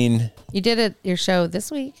 I mean, You did it your show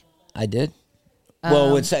this week. I did.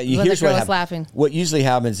 Well, when here's the what girl was happened. laughing. What usually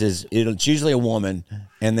happens is it's usually a woman,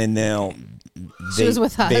 and then She was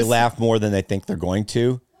with they us. laugh more than they think they're going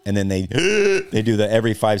to, and then they do that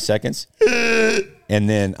every 5 seconds, and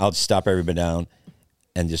then I'll just stop everybody down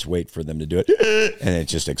and just wait for them to do it, and it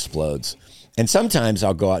just explodes. And sometimes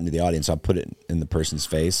I'll go out into the audience, I'll put it in the person's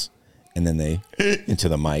face, and then they into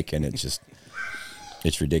the mic, and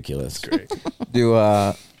it's ridiculous. Great.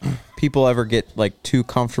 Do people ever get like too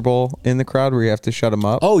comfortable in the crowd where you have to shut them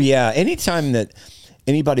up? Oh yeah, anytime that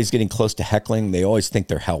anybody's getting close to heckling, they always think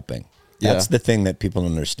they're helping. That's the thing that people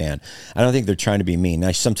don't understand. I don't think they're trying to be mean.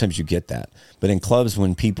 Now, sometimes you get that. But in clubs,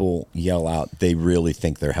 when people yell out, they really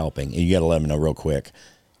think they're helping. And you got to let them know real quick,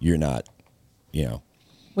 you're not, you know.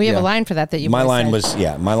 We have a line for that you my boys line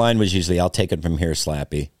said. my line was usually, I'll take it from here,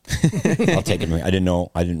 Slappy. I'll take it from here. I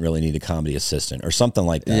didn't really need a comedy assistant or something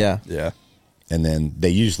like that. Yeah. Yeah. And then they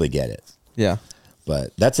usually get it. Yeah.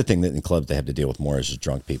 But that's the thing that in clubs they have to deal with more is just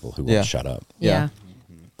drunk people who won't shut up. Yeah.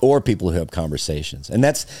 Or people who have conversations. And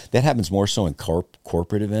that happens more so in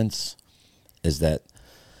corporate events, is that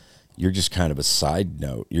you're just kind of a side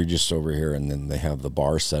note. You're just over here, and then they have the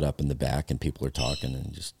bar set up in the back and people are talking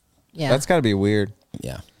and just. Yeah. That's got to be weird.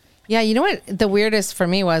 Yeah. Yeah, you know what the weirdest for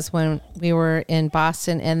me was when we were in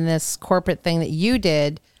Boston and this corporate thing that you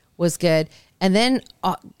did was good. And then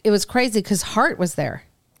it was crazy because Hart was there.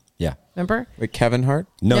 Yeah. Remember? Wait, Kevin Hart?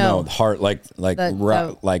 No, Hart, like Rock and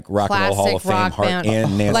Roll Hall of classic rock Fame, Hart band.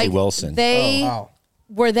 and Nancy Like, Wilson. They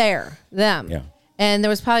were there, them. Yeah. And there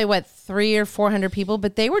was probably, 300 or 400 people,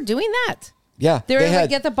 but they were doing that. Yeah, They were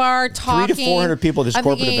like at the bar talking. 300 to 400 people. This I'm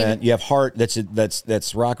corporate thinking, event. You have Hart.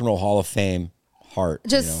 That's Rock and Roll Hall of Fame. Hart.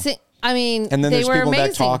 Just, you know? I mean, And then they there's were people amazing.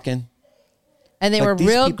 back talking. And they Like, were these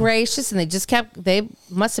real people- gracious, and they just they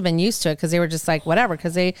must have been used to it because they were just like, whatever,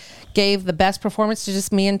 because they gave the best performance to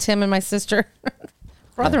just me and Tim and my sister,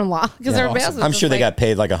 brother-in-law, because everybody else was I'm just sure they like, got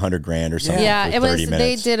paid like $100,000 or something. Yeah, for it was, 30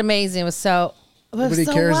 minutes. they did amazing. It was so, Nobody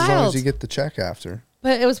so cares wild. as long as you get the check after.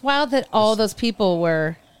 But it was wild that all those people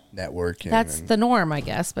were, Networking. that's and the norm, I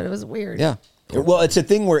guess, but it was weird. Yeah. Well, it's a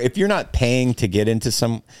thing where if you're not paying to get into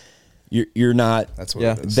some, you're not. That's what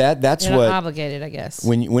Yeah. it is. That's You're what. not obligated, I guess.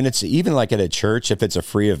 When it's even like at a church, if it's a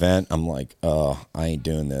free event, I'm like, oh, I ain't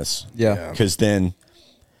doing this. Yeah. Because then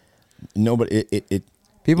nobody. It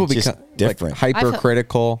People it's just become different. like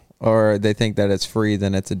hypercritical, or they think that it's free,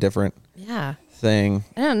 then it's a different Yeah. thing.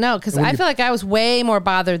 I don't know, because I feel like I was way more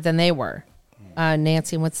bothered than they were.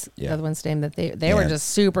 Nancy and what's the Yeah. other one's name? That they were Yeah. just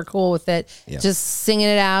super cool with it, Yeah. just singing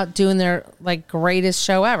it out, doing their greatest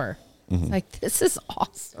show ever. Mm-hmm. It's like, this is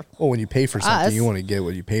awesome. Well, when you pay for something, Us. you want to get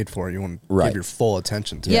what you paid for. You want to Right. give your full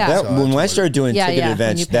attention to Yeah. it. That, So when I that's started doing Yeah, ticketed yeah, when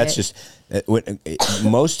events, you pay that's it. just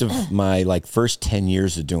most of my first 10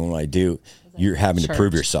 years of doing what I do. You're having to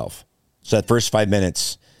prove Church. yourself. So that first 5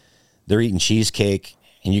 minutes, they're eating cheesecake,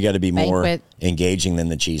 and you got to be more Banquet. engaging than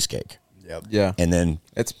the cheesecake. Yep. Yeah. And then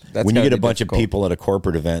That's when you gotta get a be bunch difficult. of people at a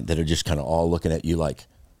corporate event that are just kind of all looking at you like,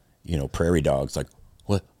 prairie dogs, like,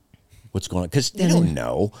 what's going on? Because they don't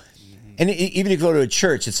know. And even if you go to a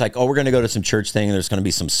church, it's like, oh, we're going to go to some church thing and there's going to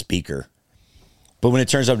be some speaker. But when it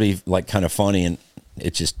turns out to be kind of funny, and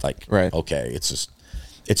it's just like, Right. okay,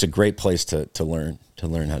 it's a great place to learn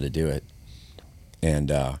how to do it. And,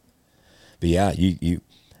 but yeah, you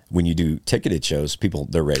when you do ticketed shows, people,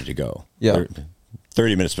 they're ready to go. Yeah.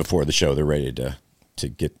 30 minutes before the show, they're ready to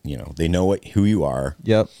get, they know who you are,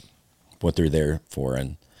 Yep. what they're there for.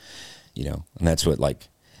 And, and that's what like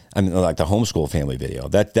the homeschool family video,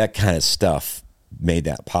 that kind of stuff made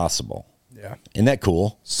that possible. Yeah. Isn't that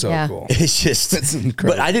cool? So Yeah. cool. It's just, That's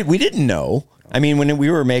incredible. but we didn't know. I mean, when we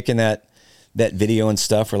were making that video and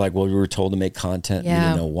stuff, we're like, well, we were told to make content. Yeah. We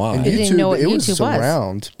didn't know why. And didn't know what it was YouTube was.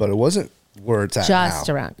 around, but it wasn't where it's at Just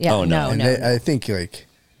now. around. Yeah. Oh, no. no. And I think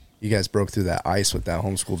you guys broke through that ice with that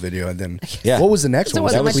homeschool video, and then Yeah. what was the next There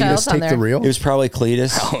one? Was wasn't that much Cletus else on Take the there. Reel? It was probably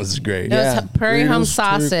Cletus. That was great. It Yeah. was Prairie Home Cletus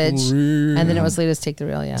Take the Sausage, Reel. and then it was Lita's Take the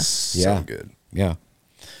Reel. Yeah. So Yeah. good. Yeah.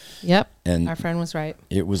 Yep. And our friend was right.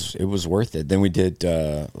 It was worth it. Then we did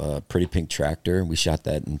Pretty Pink Tractor. We shot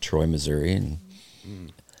that in Troy, Missouri, and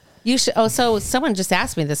You should. Oh, so someone just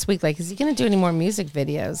asked me this week, is he going to do any more music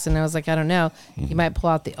videos? And I was like, I don't know. He might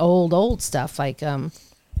pull out the old stuff, like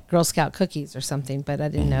Girl Scout cookies or something. But I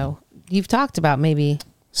didn't know. You've talked about maybe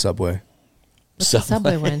Subway. what's the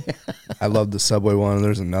Subway one. I love the Subway one.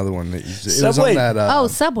 There's another one that it was Subway- on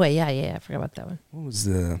that. Subway. Yeah. I forgot about that one. What was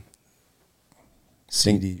the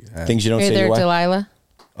CD? you had? things you don't Hey say to there, your wife. Delilah.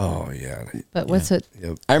 Oh yeah. But what's it?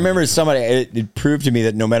 Yep. I remember somebody. It proved to me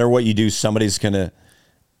that no matter what you do, somebody's gonna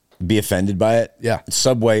be offended by it. Yeah.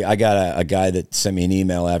 Subway. I got a guy that sent me an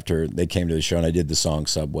email after they came to the show, and I did the song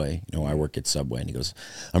Subway. I work at Subway, and he goes,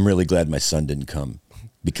 "I'm really glad my son didn't come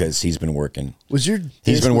because he's been working." Was your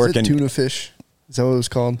He's been was it working- tuna fish? Is that what it was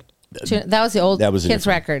called? That was the old That was a kids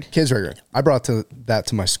different- record. Kids record. I brought that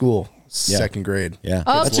to my school, second grade. Yeah.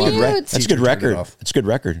 Oh, that's a good cute. That's a good Teacher turned it record. off. That's a good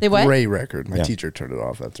record. They what? Great record. My Yeah. teacher turned it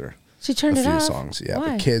off after She turned a it few off. songs. Yeah,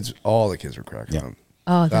 Why? but all the kids were cracking Yeah. up.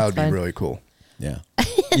 Oh, That that's would be fine. really cool. Yeah.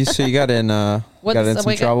 So you got in What got the in some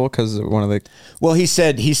Subway guy? trouble because one of the Well, he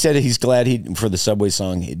said he's glad for the Subway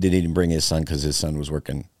song he didn't bring his son because his son was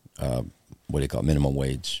working what do you call it, minimum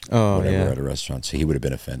wage, Oh, whatever yeah. at a restaurant, so he would have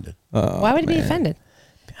been offended. Why would he be offended?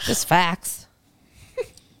 Just facts.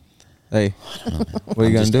 Hey, what are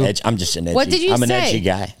you going to do? I'm just an edgy. What did you I'm say? an edgy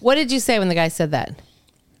guy. What did you say when the guy said that?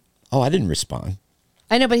 Oh, I didn't respond.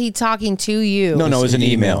 I know, but he talking to you. No, it was an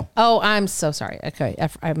email. Oh, I'm so sorry. Okay,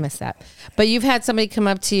 I missed that. But you've had somebody come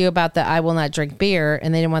up to you about the I will not drink beer,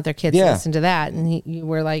 and they didn't want their kids to listen to that, and you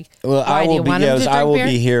were like, "Well, why do you want them to drink I will beer?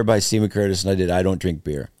 be here by Stephen Curtis, and I don't drink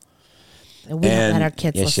beer. We don't let our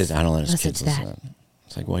kids Yeah, listen. she says, I don't let our listen kids to listen. that.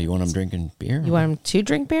 It's like, well, you want them drinking beer? You want them to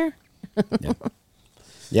drink beer?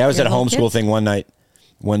 Yeah, I was Your at a little homeschool kids? thing one night.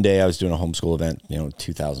 One day I was doing a homeschool event,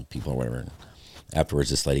 2,000 people or whatever. And afterwards,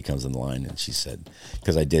 this lady comes in the line and she said,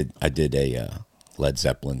 because I did a Led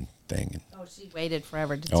Zeppelin thing. Oh, she waited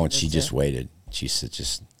forever to do And this she too. just waited. She said,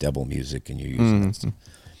 just devil music and you're using it.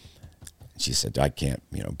 She said, I can't,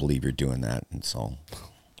 believe you're doing that. And so,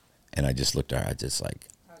 and I just looked at her, I just like,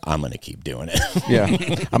 I'm going to keep doing it. Yeah,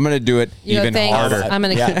 I'm going to do it You go, even "Thanks, harder. I'm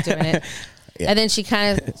going to keep doing it. Yeah. And then she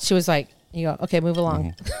was like, you go, okay, move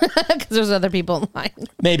along. Because there's other people in line.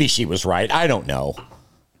 Maybe she was right. I don't know.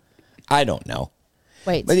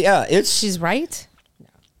 Wait, But yeah, she's right?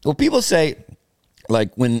 well, people say,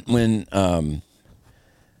 like when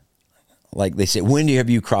like they say, have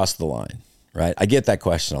you crossed the line? Right? I get that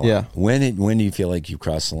question a lot. Yeah. When do you feel like you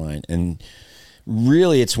crossed the line? And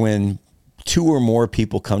really, it's when 2 or more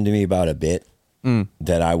people come to me about a bit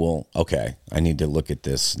that I need to look at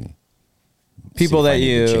this and People see if I that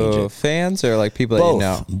need to change you it. fans or like people that you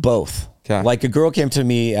know? Both. Okay. Like a girl came to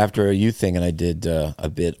me after a youth thing, and I did a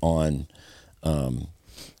bit on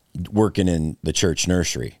working in the church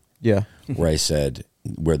nursery. Yeah. Where I said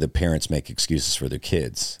where the parents make excuses for their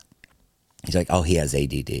kids. He's like, oh, he has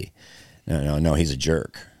ADD. No, he's a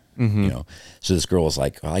jerk. So this girl was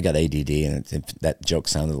like, well, I got ADD, and that joke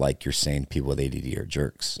sounded like you're saying people with ADD are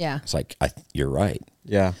jerks. Yeah. It's like you're right.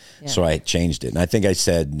 Yeah. So I changed it, and I think I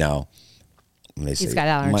said no. And they He's say, got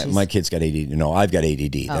allergies. My kid's got ADD. No, I've got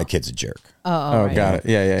ADD. That kid's a jerk. Oh, right. got it.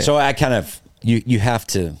 Yeah. So I kind of you have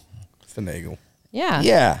to. Finagle. Yeah.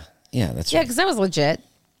 Yeah, that's Yeah, right. because that was legit.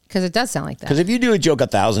 Because it does sound like that. Because if you do a joke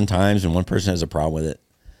 1,000 times and one person has a problem with it,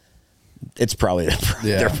 it's probably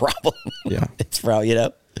their problem. Yeah. It's probably Yeah.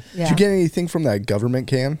 Did you get anything from that government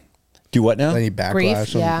can? Do what now? Any Grief?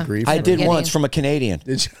 backlash Yeah. on grief? I At the did beginning. once from a Canadian.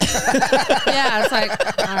 Did you? Yeah, it's like,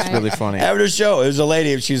 all right. Really funny. After the show, it was a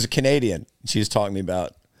lady. She was a Canadian. She was talking to me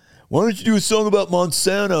about, why don't you do a song about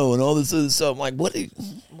Monsanto and all this other stuff? I'm like, what?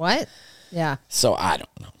 What? Yeah. So I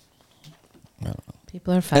don't know.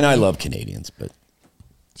 People are funny. And I love Canadians, but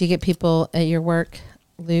Do you get people at your work,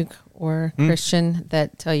 Luke or Christian,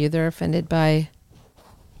 that tell you they're offended by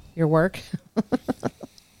your work?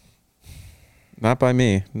 Not by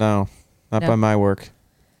me. No. Not No. by my work.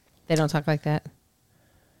 They don't talk like that.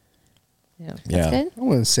 Yeah. That's Yeah. good? I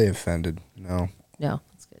wouldn't say offended. No. No,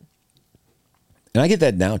 that's good. and I get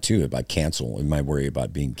that now too about cancel. Am I worried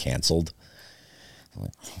about being canceled?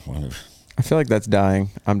 Like, what if- I feel like that's dying.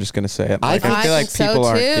 I'm just going to say it. I Like, think I feel like so, people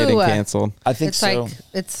aren't too. getting canceled. I think It's so.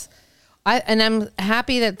 like and I'm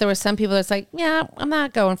happy that there were some people that's like, yeah, I'm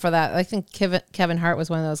not going for that. I think Kevin Hart was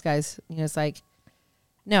one of those guys. It's like,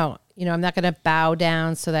 no, I'm not going to bow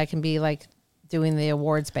down so that I can be like doing the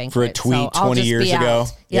awards banquet For a tweet So I'll 20 just years be ago?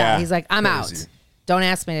 out. Yeah, Yeah. he's like, I'm Crazy. out. Don't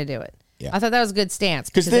ask me to do it. Yeah. I thought that was a good stance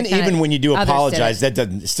Because then it kinda- even when you do others did apologize, it.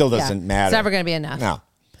 that still doesn't matter. It's never going to be enough. No.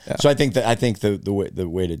 Yeah. So I think the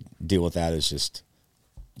way to deal with that is just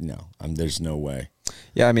no. There's no way.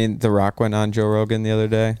 Yeah, I mean, The Rock went on Joe Rogan the other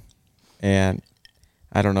day, and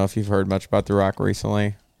I don't know if you've heard much about The Rock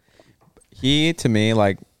recently. He, to me,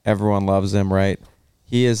 like, everyone loves him, right?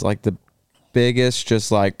 He is like the biggest,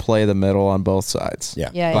 just like play the middle on both sides. Yeah.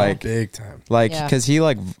 Yeah, Like, Big time. like, Yeah. because he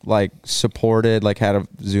like supported, like, had a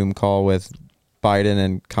Zoom call with Biden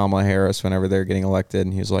and Kamala Harris whenever they're getting elected,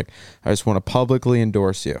 and he was like, I just want to publicly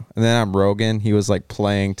endorse you. And then on Rogan, he was like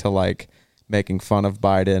playing to like making fun of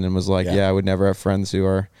Biden and was like, Yeah. yeah, I would never have friends who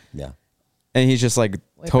are. Yeah. And he's just like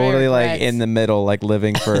With totally like regrets. in the middle, like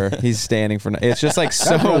living for, he's standing for, it's just like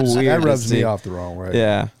so weird. That to rubs me see. off the wrong way.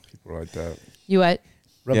 Yeah. People like that. You what?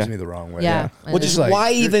 Rubs Yeah. me the wrong way. Yeah. Well, just like-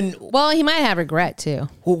 why even? Well, he might have regret too.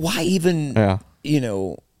 Well, why even? Yeah.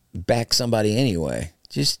 Back somebody anyway.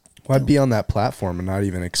 Just Why be on that platform and not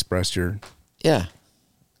even express your yeah.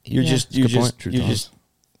 You're Yeah. just Good point. you're just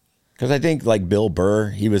because I think like Bill Burr,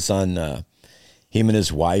 he was on. Him and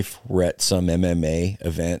his wife were at some MMA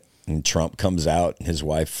event, and Trump comes out, and his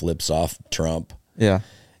wife flips off Trump, Yeah.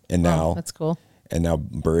 and now Oh, that's cool. and now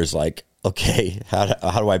Burr's like, okay, how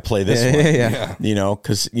do I play this Yeah, one? yeah, yeah.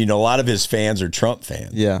 Because a lot of his fans are Trump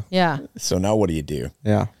fans. Yeah. Yeah. So now what do you do?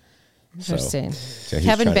 Yeah. Interesting. So he's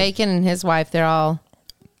Kevin trying to- Bacon and his wife, they're all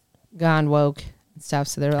gone woke. stuff.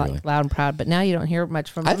 So they're like loud and proud. But now you don't hear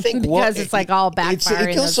much from them I think because it's like all backfiring.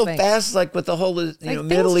 It goes so fast, like with the whole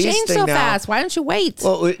Middle East change thing so now. fast. Why don't you wait?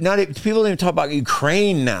 Well, people don't even talk about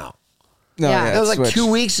Ukraine now. No, Yeah. That was like switched. 2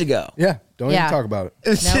 weeks ago. Yeah, don't Yeah. even talk about it.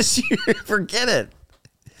 It's Nope. just forget it.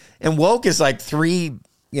 And woke is like 3,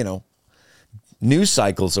 news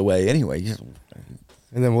cycles away anyway.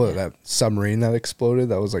 And then that submarine that exploded?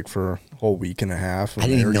 That was like for a whole week and a half. I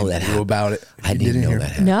didn't even know that knew happened. about it. I didn't know that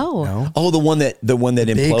happened. No. Oh, the one that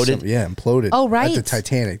imploded. Imploded. Oh, right. At the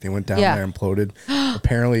Titanic, they went down Yeah. there, imploded.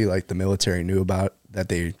 Apparently, like the military knew about that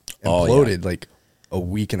they Oh, imploded like a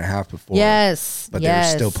week and a half before. Yes. but yes.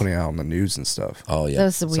 they were still putting it out on the news and stuff. Oh yeah,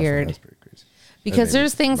 That's Stuff like weird. That's pretty crazy. Because That made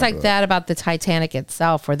there's me things like remember that about the Titanic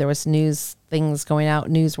itself, where there was things going out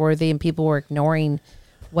newsworthy, and people were ignoring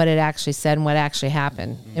what it actually said and what actually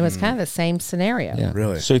happened. It was kind of the same scenario. Yeah.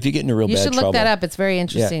 Really? So if you get into real You bad should trouble, look that up. It's very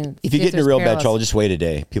interesting. If you See get into there's real bad parallels. trouble, just wait a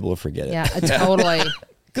day. People will forget it. Yeah, totally.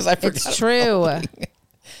 Because I forgot. It's true.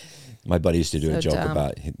 My buddy used to do a So joke dumb.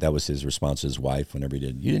 about that was his response to his wife whenever he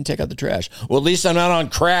did. You didn't take out the trash. Well, at least I'm not on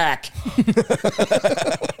crack.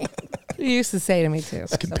 You used to say to me too.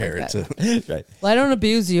 stuff Compare like it that. to. Right. Well, I don't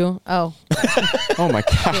abuse you. Oh, Oh my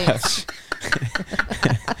gosh.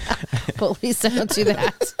 well, at least I don't do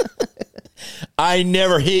that. I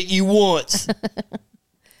never hit you once,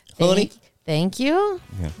 honey. Thank you.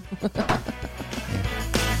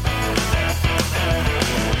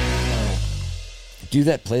 Do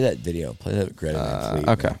that. Play that video. Play that Greta Van Fleet.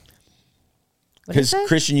 Okay. What is Because it?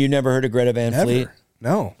 Christian, you never heard of Greta Van Fleet?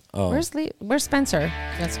 Never. No. Where's Spencer?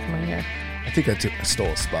 Let's come on here. I think I stole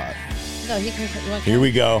a spot. No, he can. You want Here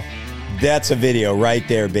we go. That's a video right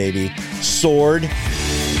there, baby. Sword.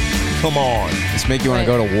 Come on. Just make you want to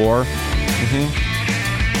go to war.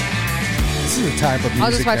 This is the type of music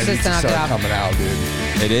I'll just watch that this needs and to I'll get start off. coming out,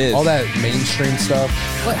 dude. It is. All that mainstream stuff.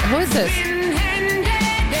 What? Who is this?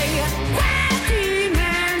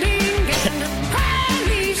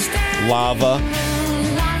 Lava.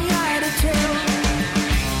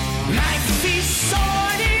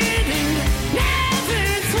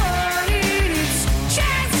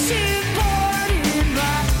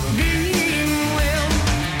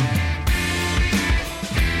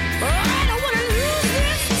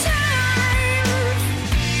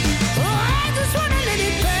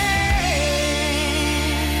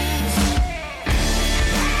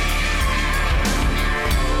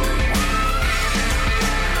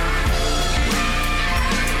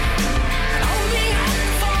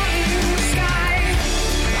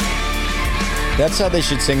 That's how they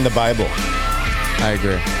should sing the Bible. I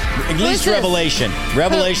agree. At Who least is this? Revelation.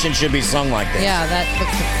 Revelation should be sung like this. Yeah, that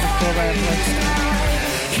looks cool.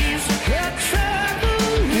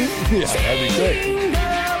 Yeah, that'd be great.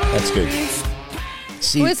 That's good.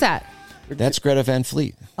 See, Who is that? that's Greta Van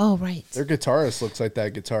Fleet. Oh, right. Their guitarist looks like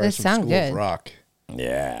that guitarist They from sound School good. of Rock.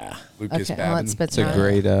 Yeah. Lucas Okay, I'll let Babin. Spitz It's a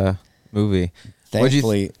great movie. What'd you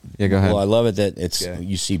Thankfully, Yeah, go ahead. Well, I love it that it's Yeah.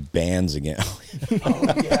 you see bands again.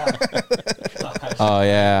 Oh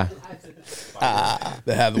yeah.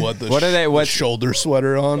 They had What are they- the what- shoulder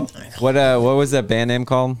sweater on. What was that band name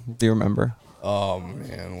called? Do you remember? Oh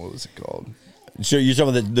man, what was it called? So you're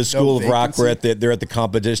talking about the School of Rock. Vacancy? They're at the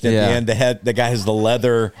competition at Yeah. the end. The guy has the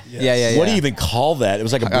leather. Yeah. What do you even call that? It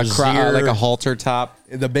was like a brassiere. like a halter top.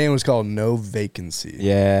 The band was called No Vacancy.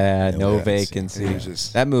 Yeah, no Vacancy. vacancy. It was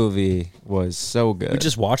just- That movie was so good. We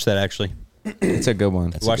just watched that actually. it's a good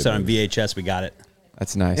one. We watched that on VHS. We got it.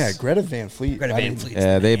 That's nice. Yeah, Greta Van Fleet. Greta Van Fleet.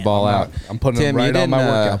 Yeah, they ball out. I'm putting Tim, them you right on my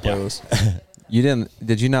didn't, workout yeah. playlist. You didn't?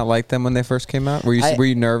 Did you not like them when they first came out? Were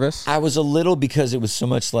you nervous? I was a little because it was so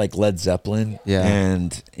much like Led Zeppelin. Yeah.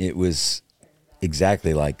 And it was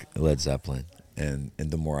exactly like Led Zeppelin. And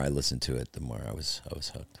the more I listened to it, the more I was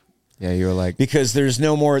hooked. Yeah, you were like, Because there was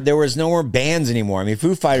no more bands anymore. I mean,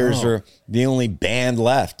 Foo Fighters are the only band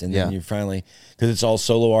left. And then Yeah. you finally, because it's all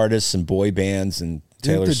solo artists and boy bands and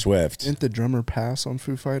Taylor Swift. Didn't the drummer pass on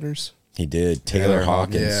Foo Fighters? He did. Taylor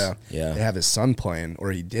Hawkins. Yeah. They have his son playing,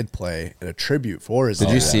 or he did play at a tribute for his Did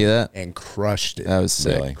you dad see that? And crushed it. That was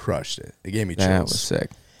sick. Really? Crushed it. It gave me chills. that was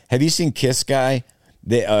sick. Have you seen Kiss Guy?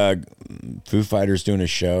 Foo Fighters doing a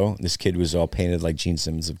show. This kid was all painted like Gene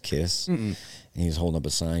Simmons of Kiss. And he's holding up a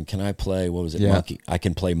sign. Can I play, what was it? Yeah. Monkey. I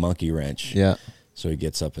can play Monkey Wrench. Yeah. So he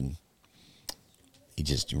gets up and he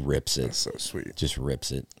just rips it. That's so sweet. Just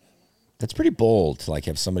rips it. That's pretty bold to like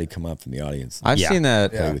have somebody come up from the audience. I've Yeah. seen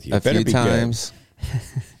that Play with you. a It better few be good. times.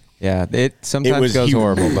 Yeah, it sometimes was- goes he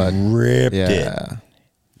horrible, but ripped yeah. it.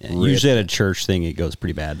 Yeah, usually at a church thing, it goes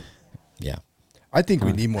pretty bad. Yeah. I think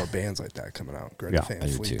we need more bands like that coming out. Greta Yeah, Van I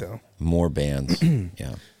do Fleet, too. though. More bands.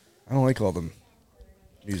 Yeah. I don't like all the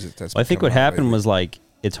music that's. Well, I think been what coming out happened lately. was like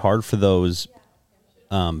it's hard for those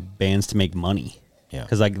bands to make money. Yeah.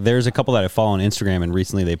 Because like there's a couple that I follow on Instagram, and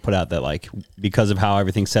recently they put out that like because of how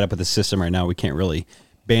everything's set up with the system right now, we can't really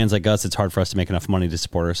bands like us. It's hard for us to make enough money to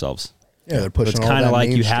support ourselves. Yeah, they're So pushing. it's all kind of that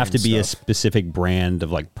like you have to mainstream be a stuff. specific brand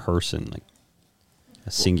of like person, like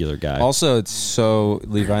a singular guy. Also, it's so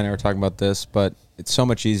Levi and I were talking about this, but it's so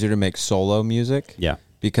much easier to make solo music. Yeah.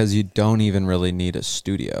 Because you don't even really need a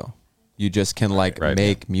studio. You just can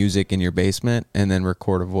make music in your basement and then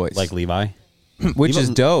record a voice. Like Levi. Which is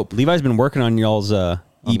dope. Levi's been working on y'all's EP.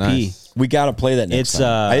 nice. We got to play that next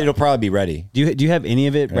time. It'll probably be ready. Do you have any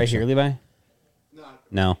of it right here, Levi?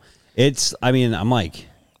 No. It's, I mean, I'm like,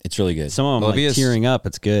 it's really good. Some of them like tearing up.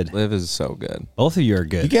 It's good. Liv is so good. Both of you are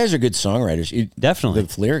good. You guys are good songwriters. Definitely.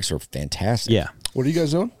 The lyrics are fantastic. Yeah. What are you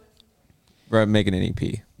guys doing? We're making an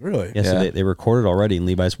EP. Really? Yeah, so they recorded already in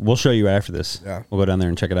Levi's. We'll show you after this. Yeah. We'll go down there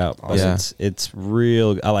and check it out. Awesome. Yeah. It's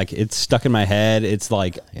real. I like it's stuck in my head. It's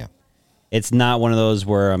like, it's not one of those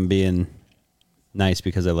where I'm being nice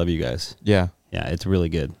because I love you guys. Yeah. Yeah, it's really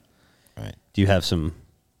good. All right. Do you have some?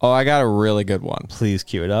 Oh, I got a really good one. Please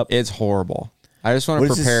cue it up. It's horrible. I just want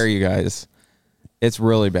to prepare you guys. It's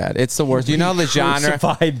really bad. It's the worst. You know the genre?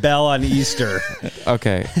 Crucify Bell on Easter.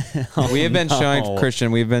 Okay. We have been showing,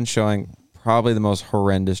 Christian, we've been showing probably the most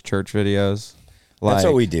horrendous church videos. That's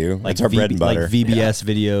what we do. Like That's our bread and butter. Like VBS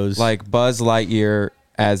videos. Like Buzz Lightyear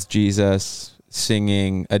as Jesus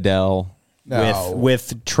singing Adele. No.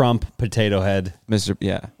 With Trump Potato Head.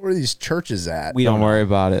 Yeah. Where are these churches at? We don't worry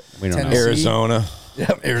about it. We don't know. Tennessee? Arizona.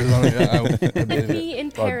 Yep, Arizona. Yeah, With me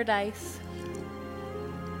in paradise.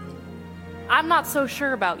 I'm not so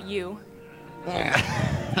sure about you. Do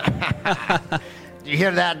you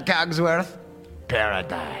hear that, Cogsworth?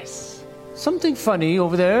 Paradise. Something funny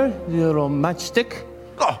over there, you little matchstick.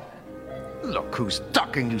 Oh, look who's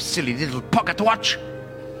talking, you silly little pocket watch.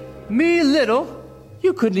 Me little?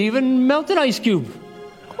 You couldn't even melt an ice cube.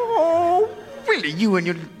 Oh, really, you and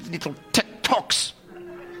your little tech talks.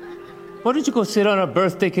 Why don't you go sit on a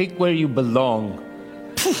birthday cake where you belong?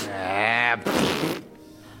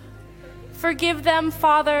 Forgive them,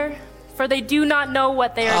 Father, for they do not know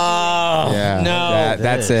what they are doing. Yeah, no.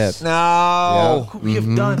 That's it. No. Yep. We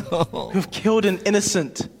have done. We've killed an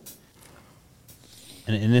innocent.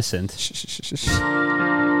 An innocent.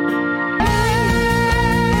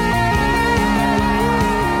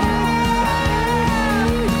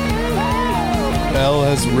 Hell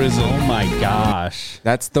has risen. Oh my gosh.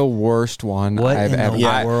 That's the worst one What I've in ever.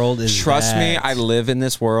 the world is Trust me, that? I live in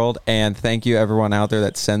this world, and thank you everyone out there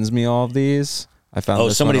that sends me all of these. I found. Oh,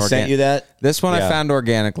 this somebody one sent you that? This one I Yeah. found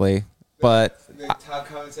organically, but The top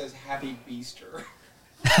comment says "Happy Beaster."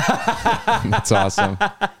 that's awesome.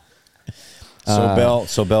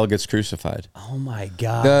 So Bell gets crucified. Oh my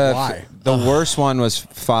God. The worst one was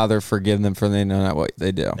 "Father, forgive them, for they know not what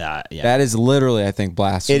they do." Yeah. That is literally, I think,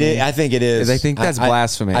 blasphemy. It is, I think it is. I think that's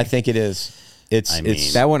blasphemy. I think it is.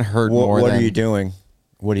 It's that one hurt more. What than, are you doing?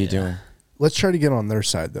 What are you doing? Let's try to get on their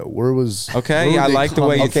side though. Where was? Okay, where yeah, I would they like the come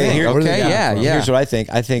way you up think. from? Where Okay, they got yeah, from? yeah. Here's what I think.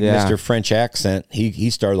 I think Yeah. Mr. French accent. He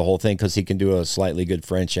started the whole thing because he can do a slightly good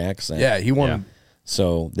French accent. Yeah, he won. Yeah.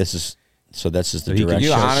 So that's just the he can, direction.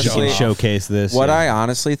 You honestly- showcase this. What yeah. I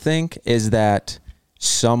honestly think is that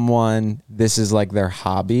someone, this is like their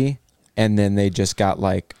hobby, and then they just got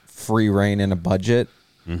like free reign and a budget,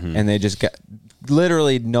 and they just got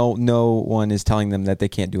literally no one is telling them that they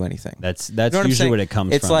can't do anything. That's You know what I'm usually saying? what it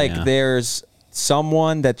comes It's from. like yeah. there's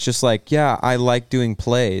someone that's just like, yeah, I like doing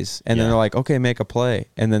plays, and then Yeah. they're like, okay, make a play,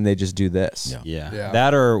 and then they just do this. Yeah. Yeah.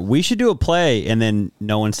 That or we should do a play and then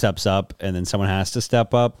no one steps up and then someone has to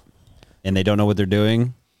step up and they don't know what they're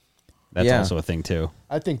doing. That's Yeah. also a thing too.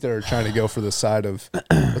 I think they're trying to go for the side of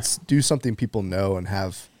let's do something people know and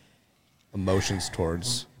have emotions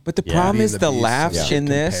towards. But the Yeah. problem Being is the the beast laughs and in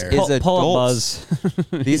this compare. is Pull up adults.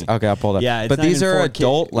 Buzz. These okay, I'll pull it up. Yeah, it's but not these even are for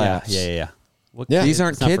adult kid- laughs. Yeah. What- Yeah. These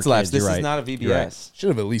aren't It's not for kids laughs. kids, This you're is right. not a You're right. VBS. Should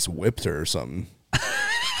have at least whipped her or something.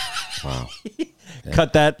 Wow.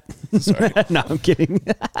 Cut that. No, I'm kidding.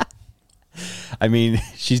 I mean,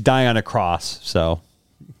 she's dying on a cross, so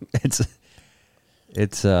it's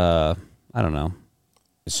I don't know.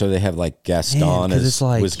 So they have like Gaston Man, 'cause as it's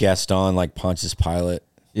like- was Gaston like Pontius Pilate.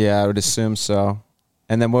 Yeah, I would assume so.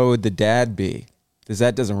 And then what would the dad be? Because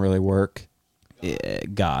that doesn't really work.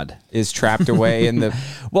 God Is trapped away in the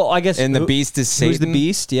Well, I guess and the beast is Satan. Who's the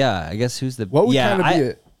beast? Yeah, I guess who's the What would yeah. kind of be I, a- what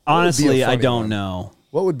would be a honestly, I funny don't one? know.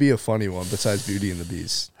 What would be a funny one besides Beauty and the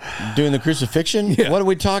Beast? Doing the crucifixion? Yeah. What are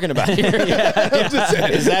we talking about here? I'm just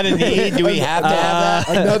saying. Is that a need? Do we have to have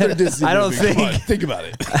that? Another Disney I don't movie. think. Come on, think about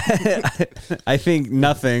it. I think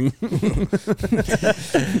nothing.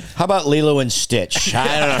 How about Lilo and Stitch?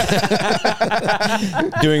 I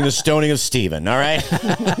don't know. Doing the stoning of Stephen, all right?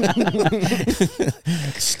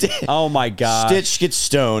 Oh, my God. Stitch gets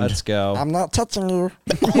stoned. Let's go. I'm not touching you.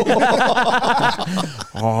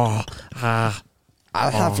 I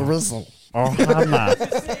have risen. Oh, I'm not.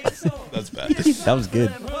 That's bad. That was good.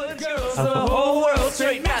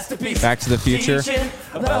 Back to the Future.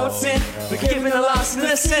 About sin, forgiving the lost in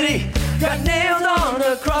the city. Got nailed on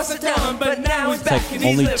across the town, but now he's back. Like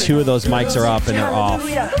only 2 of those mics are up and they're off.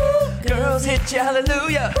 Girls hit you,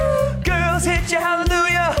 hallelujah. Girls hit you,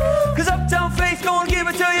 hallelujah. Cause Uptown Faith gon' give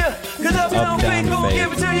it to you. Cause Uptown Faith gon'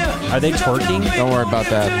 give it to you. Are they twerking? Don't worry about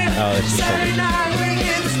that. Oh, it's just Saturday night, we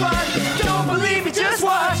in the spot. Don't believe me, just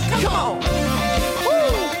watch. Come on.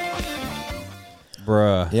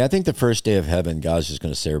 Bruh. Yeah, I think the first day of heaven, God's just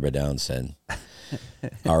going to sit everybody down and say,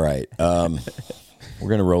 all right, we're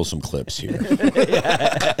going to roll some clips here.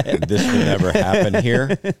 This will never happen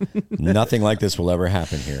here. Nothing like this will ever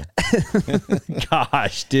happen here.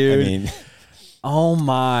 Gosh, dude. I mean, oh,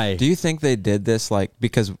 my. Do you think they did this like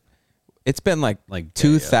because it's been like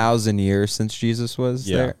 2,000 years since Jesus was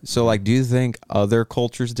there? So like, do you think other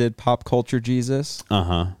cultures did pop culture Jesus?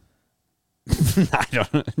 Uh-huh. I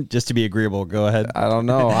don't. Just to be agreeable, go ahead. I don't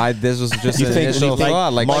know. This was just You an think- initial you think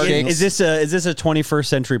thought. Like, Martin- Is this a 21st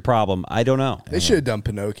century problem? I don't know. They should have done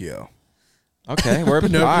Pinocchio. okay, we're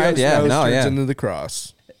Pinocchio's right, yeah, nose no, turns yeah. into the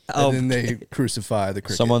cross. Oh. And then they crucify the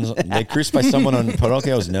cricket. they crucify someone on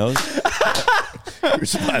Pinocchio's nose.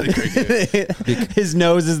 Crucify the cricket. His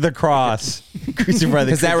nose is the cross. Crucify the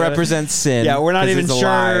Because that cricket. represents sin. Yeah, we're not 'cause even it's a sure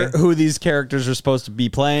lie. who these characters are supposed to be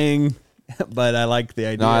playing, but I like the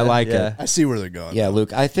idea. No, I like Yeah. it. I see where they're going. Yeah,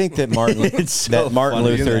 Luke, I think that Martin so funny.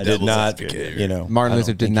 Luther That did devil's not, advocate. you know. Martin I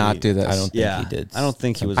Luther don't did think not he- do this. I don't think Yeah, he did. I don't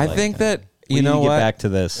think he was. I like think that, We you need know to get what? back to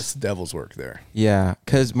It's this. the devil's work there. Yeah,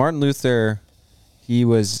 because Martin Luther, he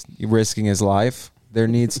was risking his life. There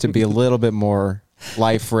needs to be a little bit more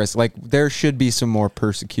life risk. Like, there should be some more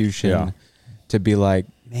persecution to be like,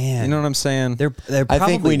 Man. you know what I'm saying? There I think we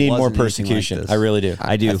probably need more wasn't anything like persecution. this. I really do.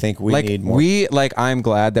 I do. I think we like, need more. I'm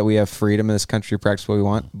glad that we have freedom in this country to practice what we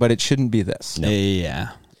want, but it shouldn't be this.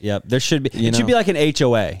 Yeah. Yep. There should be. You It should know? be like an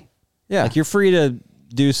HOA. Yeah. Like you're free to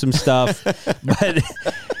do some stuff, but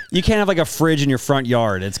you can't have like a fridge in your front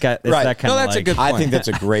yard. It's that kind of. No, that's a good I point. think that's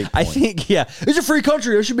a great point. I think it's a free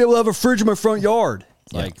country. I should be able to have a fridge in my front yard.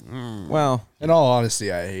 It's like, Well, In all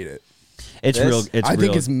honesty, I hate it. it's This- real. It's I real.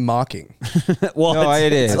 think it's mocking. well, no,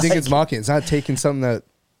 it is. I think it's mocking. It's not taking something that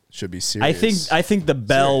should be serious. I think the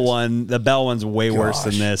Bell Serious. one. The Bell one's way worse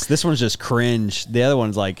than Gosh. this. This one's just cringe. The other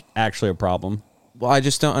one's like actually a problem. Well, I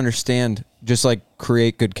just don't understand. Just like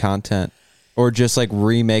create good content, or just like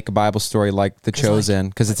remake a Bible story like The Chosen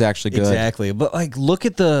because it's actually good. Exactly. But like, look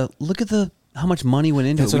at the how much money went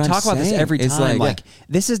into That's it. We what I'm talk about this saying. every It's time. like- Like,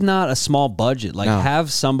 this is not a small budget. Like, No.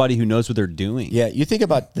 have somebody who knows what they're doing. Yeah, you think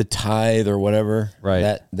about the tithe or whatever.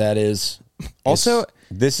 Right. That is. Also,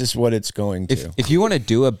 this is what it's going to. If you want to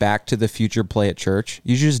do a Back to the Future play at church,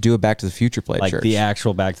 you should just do a Back to the Future play at Like church. the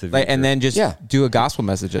actual Back to the Like, Future. and then just do a gospel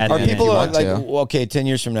message at At the the end end. if People you are want like, to. well, okay, 10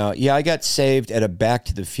 years from now, yeah, I got saved at a Back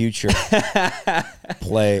to the Future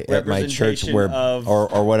play at my church where, Representation of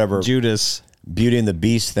or whatever, Judas. Beauty and the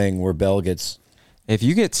Beast thing where Belle gets. If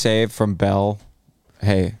you get saved from Bell,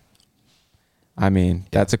 hey, I mean,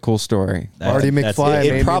 that's a cool story. Marty That's McFly. it. made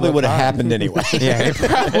It me probably look would have hot. happened anyway. Yeah, it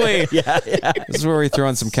probably. Yeah. This is where we throw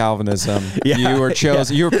in some Calvinism. Yeah. You were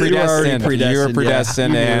chosen. Yeah. You were predestined. already You were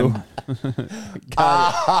predestined, yeah. and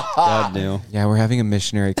God knew. yeah, we're having a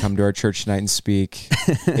missionary come to our church tonight and speak.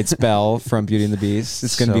 It's Belle from Beauty and the Beast.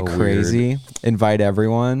 It's going to So be crazy. Invite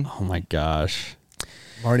everyone. Oh my gosh.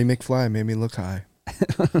 Marty McFly made me look high.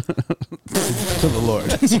 To the Lord.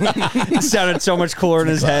 It sounded so much cooler in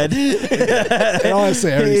his head. And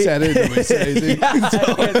honestly, I already said it. Nobody said anything.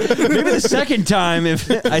 Maybe the second time if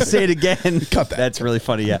I say it again. Cut that. That's really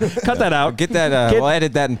funny. Yeah. Cut that out. Get that. We'll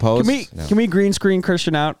edit that in post. Can we green screen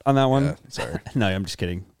Christian out on that one? Yeah, sorry. No, I'm just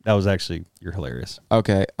kidding. That was actually, you're hilarious.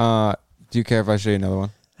 Okay. Do you care if I show you another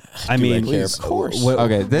one? I mean, Please, of course.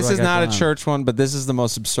 Okay. This what is do I got not a going on? church one, but this is the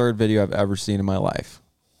most absurd video I've ever seen in my life.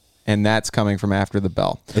 And that's coming from After the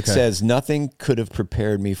Bell. It says, nothing could have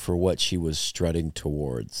prepared me for what she was strutting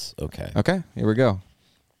towards. Okay. Okay, here we go.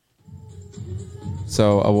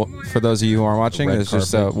 So, for those of you who aren't watching, Red there's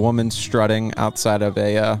just a carpet. woman strutting outside of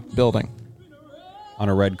a building. on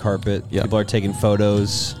a red carpet. Yep. People are taking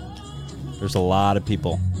photos. There's a lot of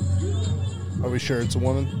people. Are we sure it's a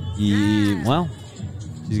woman? Well,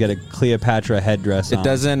 she's got a Cleopatra headdress on. It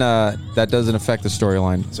doesn't. That doesn't affect the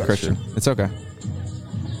storyline, Christian. Sure. It's okay.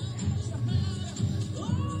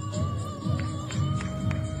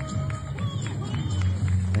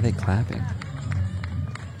 Why are they clapping?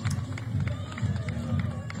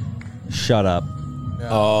 Shut up.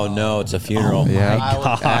 Oh, no, it's a funeral. Yeah,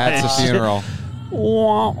 God. that's a funeral.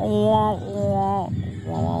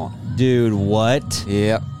 Dude, what?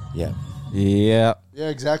 Yep. Yeah. Yep. Yeah,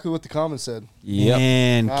 exactly what the comment said. Yep.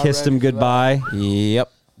 And Not kissed ready him for that. goodbye.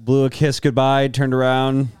 Yep. Blew a kiss goodbye, turned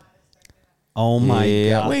around. Oh my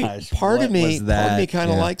Yeah. god. Wait, part of me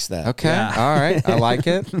kind of likes that. Okay. Yeah. All right. I like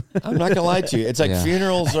it. I'm not gonna lie to you. It's like Yeah.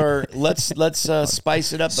 funerals are. Let's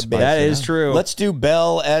spice it up a bit. That is true. Let's do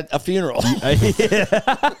Belle at a funeral.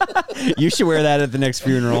 You should wear that at the next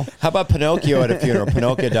funeral. How about Pinocchio at a funeral?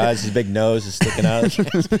 Pinocchio dies, his big nose is sticking out.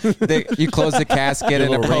 You close the casket and it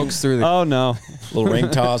little pokes through the. Oh no. Little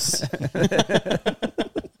ring toss.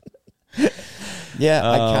 Yeah,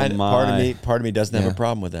 part of me doesn't have a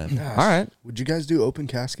problem with that. Gosh. All right. Would you guys do open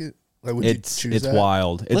casket? Like, would you choose It's that?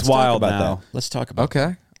 wild. It's Let's wild talk about now. that. Let's talk about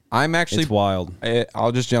Okay. I'm actually. It's wild.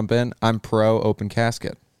 I'll just jump in. I'm pro open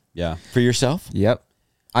casket. Yeah. that. For yourself. Yep.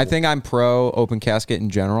 I think I'm pro open casket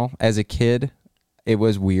in general. As a kid, it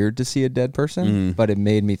was weird to see a dead person, but it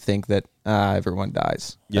made me think that everyone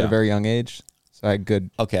dies at Yeah. a very young age. So I had good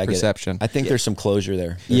I get it. perception. I think there's some closure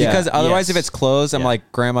there. Yeah. Because otherwise, Yes. if it's closed, I'm Yeah.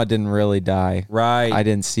 like, Grandma didn't really die. Right. I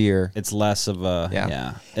didn't see her. It's less of a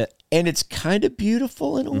Yeah. And it's kind of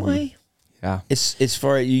beautiful in a way. Yeah. It's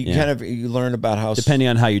for you. Kind of you learn about how Depending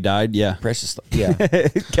on how you died, yeah. precious. Yeah.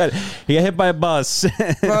 He got hit by a bus.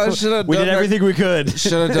 We did everything we could.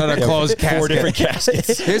 Should have done a closed casket. 4 different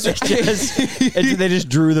caskets. Here's They just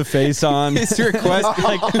drew the face on. his request.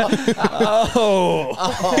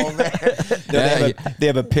 They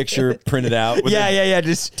have a picture printed out. With Yeah.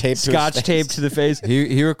 Just Taped to his scotch face. taped to the face.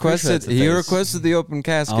 He requested. that's the He face. requested the open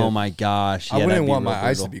casket. Oh my gosh. I Yeah, wouldn't that'd be want real my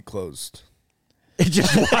eyes brutal. to be closed.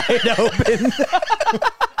 Just wide open.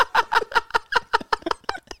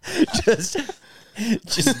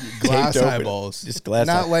 just Glass taped open. eyeballs. Just glass.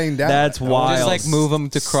 Not eye- laying down. That's wild. Just like move them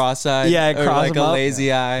to cross-eyed. Yeah, or cross like them a up.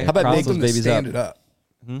 lazy eye. How about Cross big those Them to babies stand up. it up.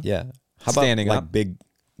 Yeah. How about Standing like up. big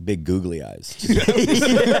googly eyes? You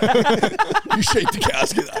shake the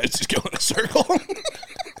casket, I just go in a circle.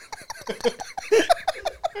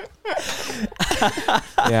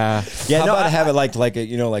 Yeah. How about have it like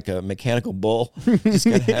a mechanical bull? Just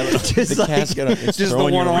gotta have it. Just the like, casket, it's just the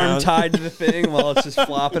throwing you one arm around. tied to the thing while it's just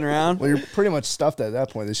flopping around. Well, you're pretty much stuffed at that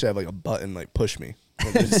point. They should have like a button, like push me.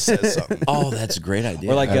 It just says something. Oh, that's a great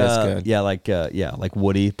idea. Or like That is good. like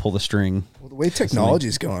Woody pull the string. Well, the way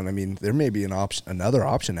technology's going, I mean, there may be another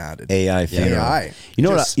option added. AI funeral. AI. You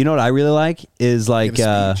know Just- what I really like is like Give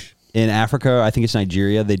a speech. in Africa, I think it's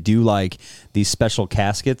Nigeria, they do like these special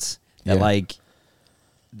caskets that Yeah. like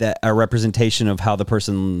that are representation of how the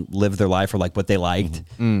person lived their life or like what they liked.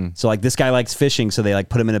 So like this guy likes fishing, so they like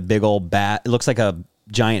put him in a big old bat. It looks like a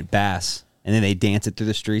giant bass, and then they dance it through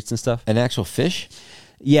the streets and stuff. An actual fish?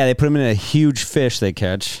 Yeah, they put him in a huge fish they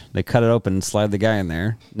catch. They cut it open and slide the guy in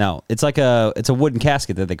there. No, it's like a wooden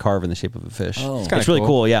casket that they carve in the shape of a fish. Oh. It's really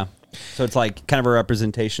cool. Yeah. So it's like kind of a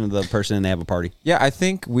representation of the person, and they have a party. Yeah, I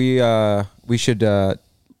think we should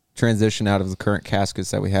transition out of the current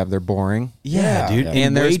caskets that we have. They're boring. Yeah, dude.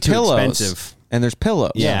 And way there's too pillows. expensive. And there's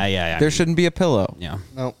pillows. Yeah. There shouldn't be a pillow. Yeah.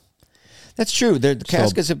 No. That's true. The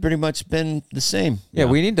caskets have pretty much been the same. Yeah,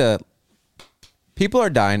 we need to. People are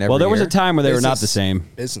dying every Well, there was year. a time where they were not the same.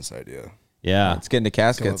 Business idea. Yeah. Let's get into Come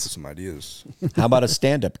up with caskets. some ideas. How about a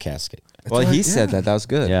stand-up casket? Well, he said that. That was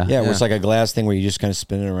good. Yeah. Yeah, where it's like a glass thing where you just kind of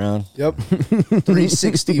spin it around. Yep.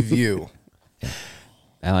 360 view.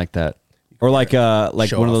 I like that. Or like Show one of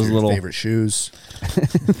off those your little favorite shoes.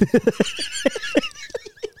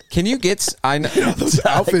 Can you get? I know. Those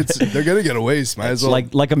outfits, they're gonna get a waste. Might as well.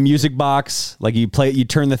 like a music box. Like you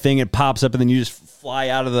turn the thing, it pops up, and then you just fly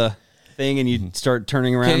out of the thing, and you start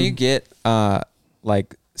turning around. Can you get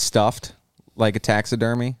like stuffed, like a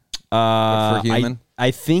taxidermy but for human?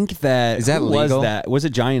 I think that Is that who legal? Was that was it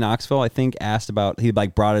Johnny Knoxville? I think asked about he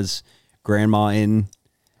like brought his grandma in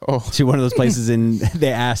to one of those places, and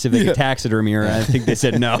they asked if they could taxidermy her. I think they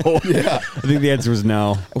said no. I think the answer was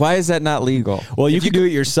no. Why is that not legal? Well, you could do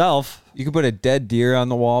it yourself. You could put a dead deer on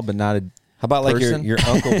the wall, but not a. How about like person? your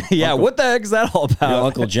uncle? Yeah, what the heck is that all Your about?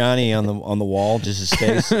 Uncle Johnny on the wall, just his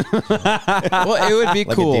face. Well, it would be Like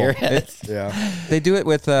a cool. deer head. yeah. They do it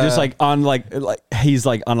with Just like on like he's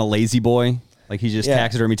like on a lazy boy. Like he just Yeah.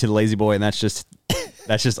 taxidermy to the lazy boy, and that's just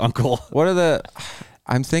Uncle. what are the?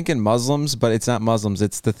 I'm thinking Muslims, but it's not Muslims.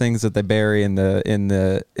 It's the things that they bury in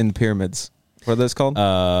the pyramids. What are those called?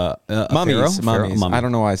 Mummies. Mummies. I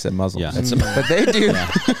don't know why I said Muslims. Yeah. But they do.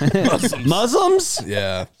 Muslims?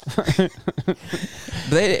 Yeah.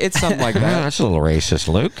 It's something like that. That's a little racist,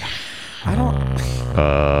 Luke. I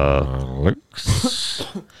don't. Luke's.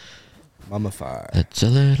 Mummified. It's a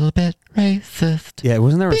little bit racist. Yeah,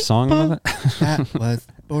 wasn't there a song about that? That was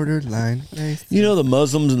borderline racist. You know the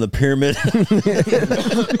Muslims in the pyramid?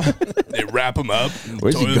 They wrap them up.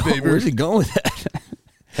 Where's he going with that?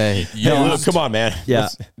 Hey, Luke, come on, man. Yeah,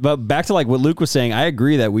 but back to like what Luke was saying, I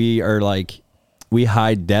agree that we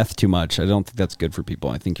hide death too much. I don't think that's good for people.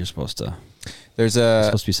 I think you're supposed to. There's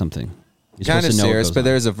supposed to be something. You're kind of supposed to know what serious, goes but on.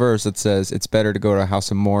 there's a verse that says it's better to go to a house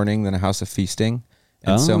of mourning than a house of feasting.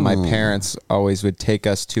 And so my parents always would take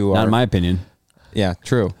us to Not in my opinion. Yeah,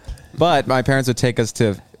 true. But my parents would take us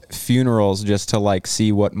to funerals just to like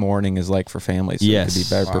see what mourning is like for families. So Yes. we could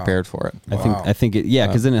be better prepared for it. I think it,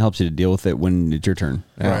 because then it helps you to deal with it when it's your turn.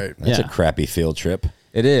 Right. That's a crappy field trip.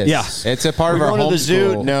 It is. Yeah. It's a part We're of our going to the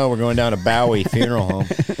zoo. homeschool. No, we're going down to Bowie Funeral Home.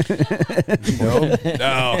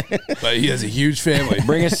 No. But he has a huge family.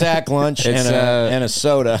 Bring a sack lunch It's, and a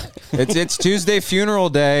soda. It's Tuesday funeral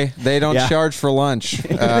day. They don't charge for lunch.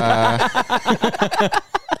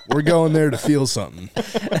 We're going there to feel something.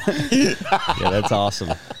 Yeah, that's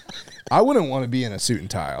awesome. I wouldn't want to be in a suit and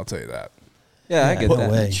tie, I'll tell you that. Yeah, I get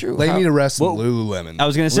that. True. Lay me to rest in Lululemon. I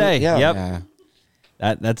was gonna say, Yeah. yep. Yeah.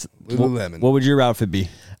 That's Lululemon. What would your outfit be?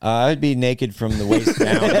 I'd be naked from the waist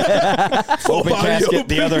down. Open casket,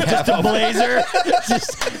 the other half. A blazer,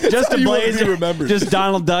 just a you wanna be blazer. remembered. Just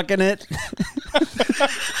Donald Duck in it.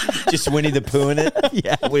 Just Winnie the Pooh in it.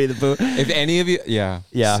 Yeah, Winnie the Pooh. If any of you, yeah.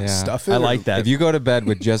 Stuff it. I like that. If you go to bed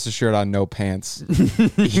with just a shirt on, no pants,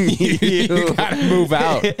 you gotta move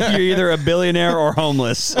out. You're either a billionaire or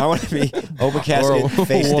homeless. I want to be open casket,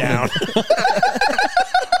 face down.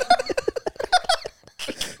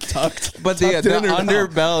 Tucked. But the Tucked in or not?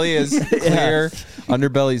 underbelly is clear.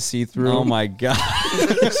 Underbelly see-through. Oh my god!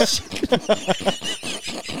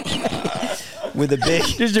 With a big,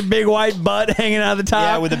 Just your big white butt hanging out of the top.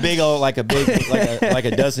 yeah, with a big old, like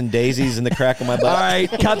a dozen daisies in the crack of my butt. All right,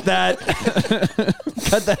 cut that.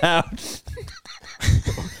 Cut that out.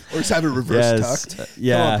 Or just have it reverse tucked.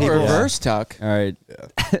 Yeah. Reverse tuck. All right.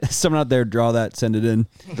 Someone out there, draw that. Send it in.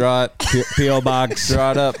 Draw it. PO box.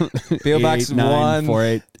 Draw it up. PO box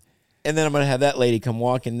 8948. And then I'm gonna have that lady come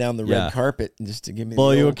walking down the Yeah. red carpet and just to give me Blow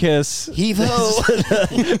the you a old kiss. heave ho.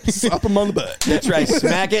 Slap him on the butt. That's right.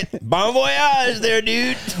 Smack it. Bon voyage, there,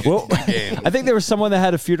 dude. Well, I think there was someone that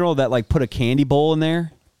had a funeral that like put a candy bowl in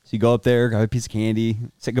there. So you go up there, grab a piece of candy,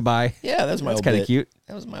 say goodbye. Yeah, that's my That's old kind of bit. cute.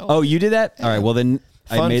 That was my old Oh, you did that? All right. Well, then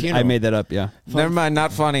I Fun made funeral. that up. Yeah. Never mind.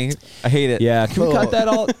 Not funny. I hate it. Yeah. Can we cut that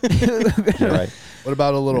all? You're right. What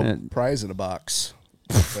about a little prize in a box?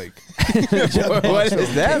 Like, What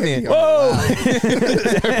does that mean? Whoa!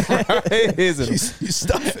 You You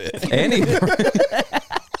stuff it. Any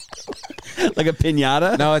Like a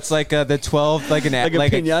pinata? No, it's like the 12, like an Like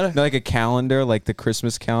a piñata? like a calendar, like the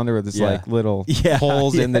Christmas calendar with this Yeah. like little Yeah,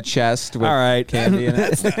 holes in yeah. the chest with All right. candy in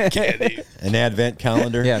it. Candy. An advent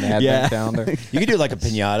calendar. Yeah, an advent Yeah. calendar. You could do like a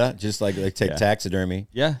pinata, just like take Yeah. taxidermy.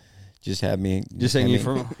 Yeah. Just have me hanging have me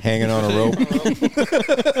from- hanging on a rope.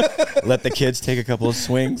 Let the kids take a couple of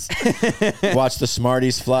swings. Watch the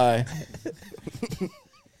Smarties fly.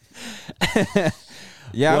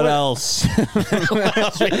 Yeah. What else?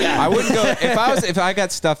 I wouldn't go if I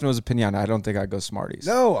got stuffed and it was a pinata. I don't think I'd go Smarties.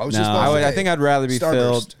 No, I was just No. about to I say, think I'd rather be Starburst.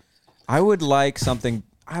 filled. I would like something.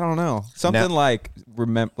 I don't know. Something Now- like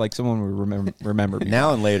like someone would remember me.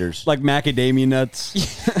 Now and later's. Like macadamia nuts.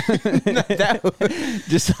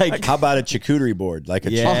 Just like How about a charcuterie board? Like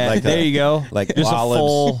a yeah. There you go. Like just olives a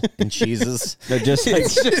full. and cheeses. They're just like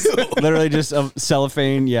literally just a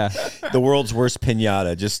cellophane. Yeah. The world's worst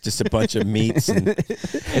pinata. Just a bunch of meats and It's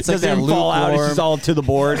like Doesn't that even fall out. It's lukewarm. just all to the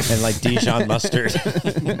board. like Dijon mustard.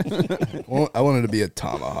 Well, I wanted to be a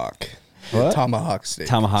tomahawk. What? Tomahawk steak.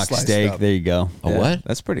 Tomahawk Sliced steak. up. There you go. A what?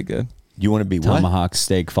 That's pretty good. You want to be what? Tomahawk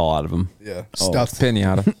steak fall out of them. Yeah. Oh. Stuffed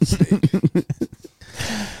Pinata. steak.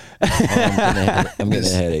 I'm getting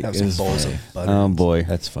a headache. Have This some is bowls funny. of butter. Oh boy.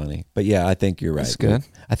 That's funny. But yeah, I think you're right. That's good. Luke.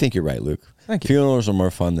 I think you're right, Luke. Thank you. Funerals are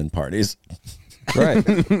more fun than parties. Right.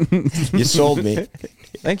 You sold me.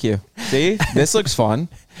 Thank you. See, this looks fun.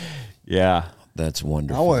 Yeah. That's I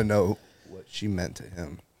wonderful. want to know what she meant to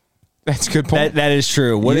him. That's a good point. That is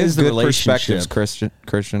true. What You is have the good relationship? perspectives,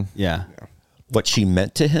 Christian? Yeah. What she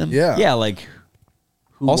meant to him? Yeah. Yeah. Like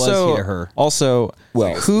who was he to her? Also,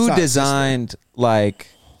 Well, who it's not designed like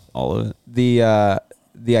All of it.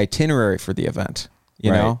 the itinerary for the event?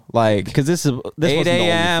 You know, like because this 8 wasn't the only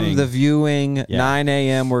a.m. thing. the viewing, Yeah. 9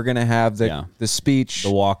 a.m. we're gonna have the speech,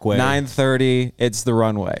 the walkway, 9:30 it's the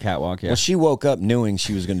runway, catwalk. Yeah. Well, she woke up knowing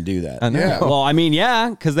she was going to do that. I know. Yeah. Well, I mean, yeah,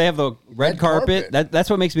 because they have the red carpet. That's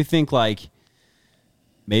what makes me think like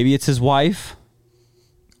maybe it's his wife.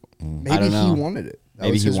 Maybe I don't know. he wanted it. That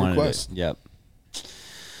Maybe was he his wanted request. it. Yep.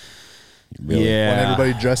 Really? Yeah. Want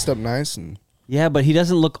everybody dressed up nice and Yeah, but he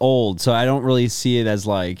doesn't look old, so I don't really see it as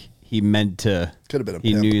like he meant to. Could have been a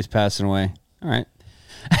He pimp. knew he was passing away. All right.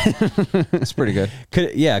 It's pretty good.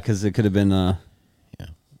 Because it could have been.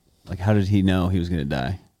 Like, how did he know he was going to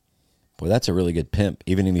die? Boy, that's a really good pimp.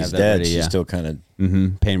 Even if he's Have that dead, ready, she's yeah. still kind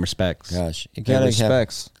of Paying respects. gosh. You Pay gotta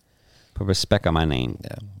respects. Put respect on my name.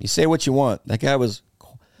 Yeah. You say what you want. That guy was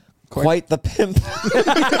quite the pimp.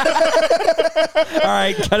 All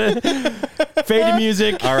right, cut it. Fade to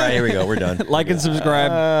music. All right, here we go. We're done. Like and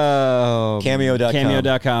subscribe. Cameo.com.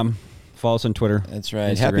 Cameo.com. Follow us on Twitter. That's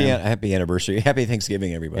right. Instagram. Happy anniversary. Happy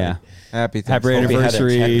Thanksgiving, everybody. Yeah. Happy Happy Hope you had a-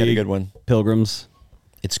 anniversary. had a good one. Pilgrims.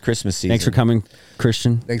 It's Christmas season. Thanks for coming,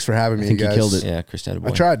 Christian. Thanks for having me, I think you guys. you killed it. Yeah, Chris had a boy.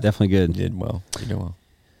 I tried. Definitely good. You did well. You did well.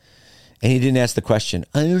 And he didn't ask the question.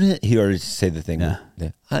 He already said the thing. Yeah.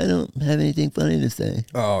 I don't have anything funny to say.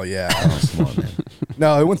 Oh yeah. Oh, come on, man.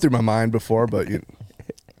 No, it went through my mind before, but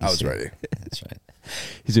I was ready. That's right.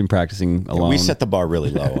 He's been practicing alone. We set the bar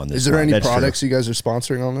really low on this. Is there any That's products you guys are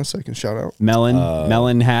sponsoring on this I can shout out?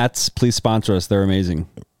 Melon hats. Please sponsor us. They're amazing.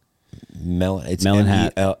 It's Melon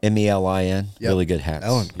hat. MELIN. Yep. Really good hats.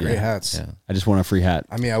 Ellen, great hats. Yeah. I just want a free hat.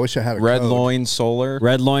 I mean, I wish I had a Red code. Loin Solar.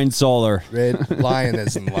 Red Loin Solar. Red Lion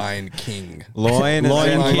as in Lion King. Loin is Loin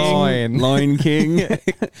in King. loin. Loin King.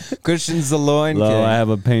 Cushion's the loin Lo, king. I have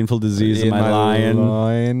a painful disease in my lion.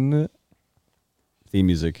 loin. Theme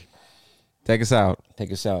music. Take us out.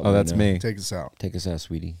 Take us out. Oh, that's Lena. me. Take us out. Take us out,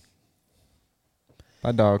 sweetie.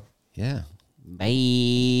 Bye, dog. Yeah.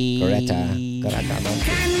 Bye. Correct.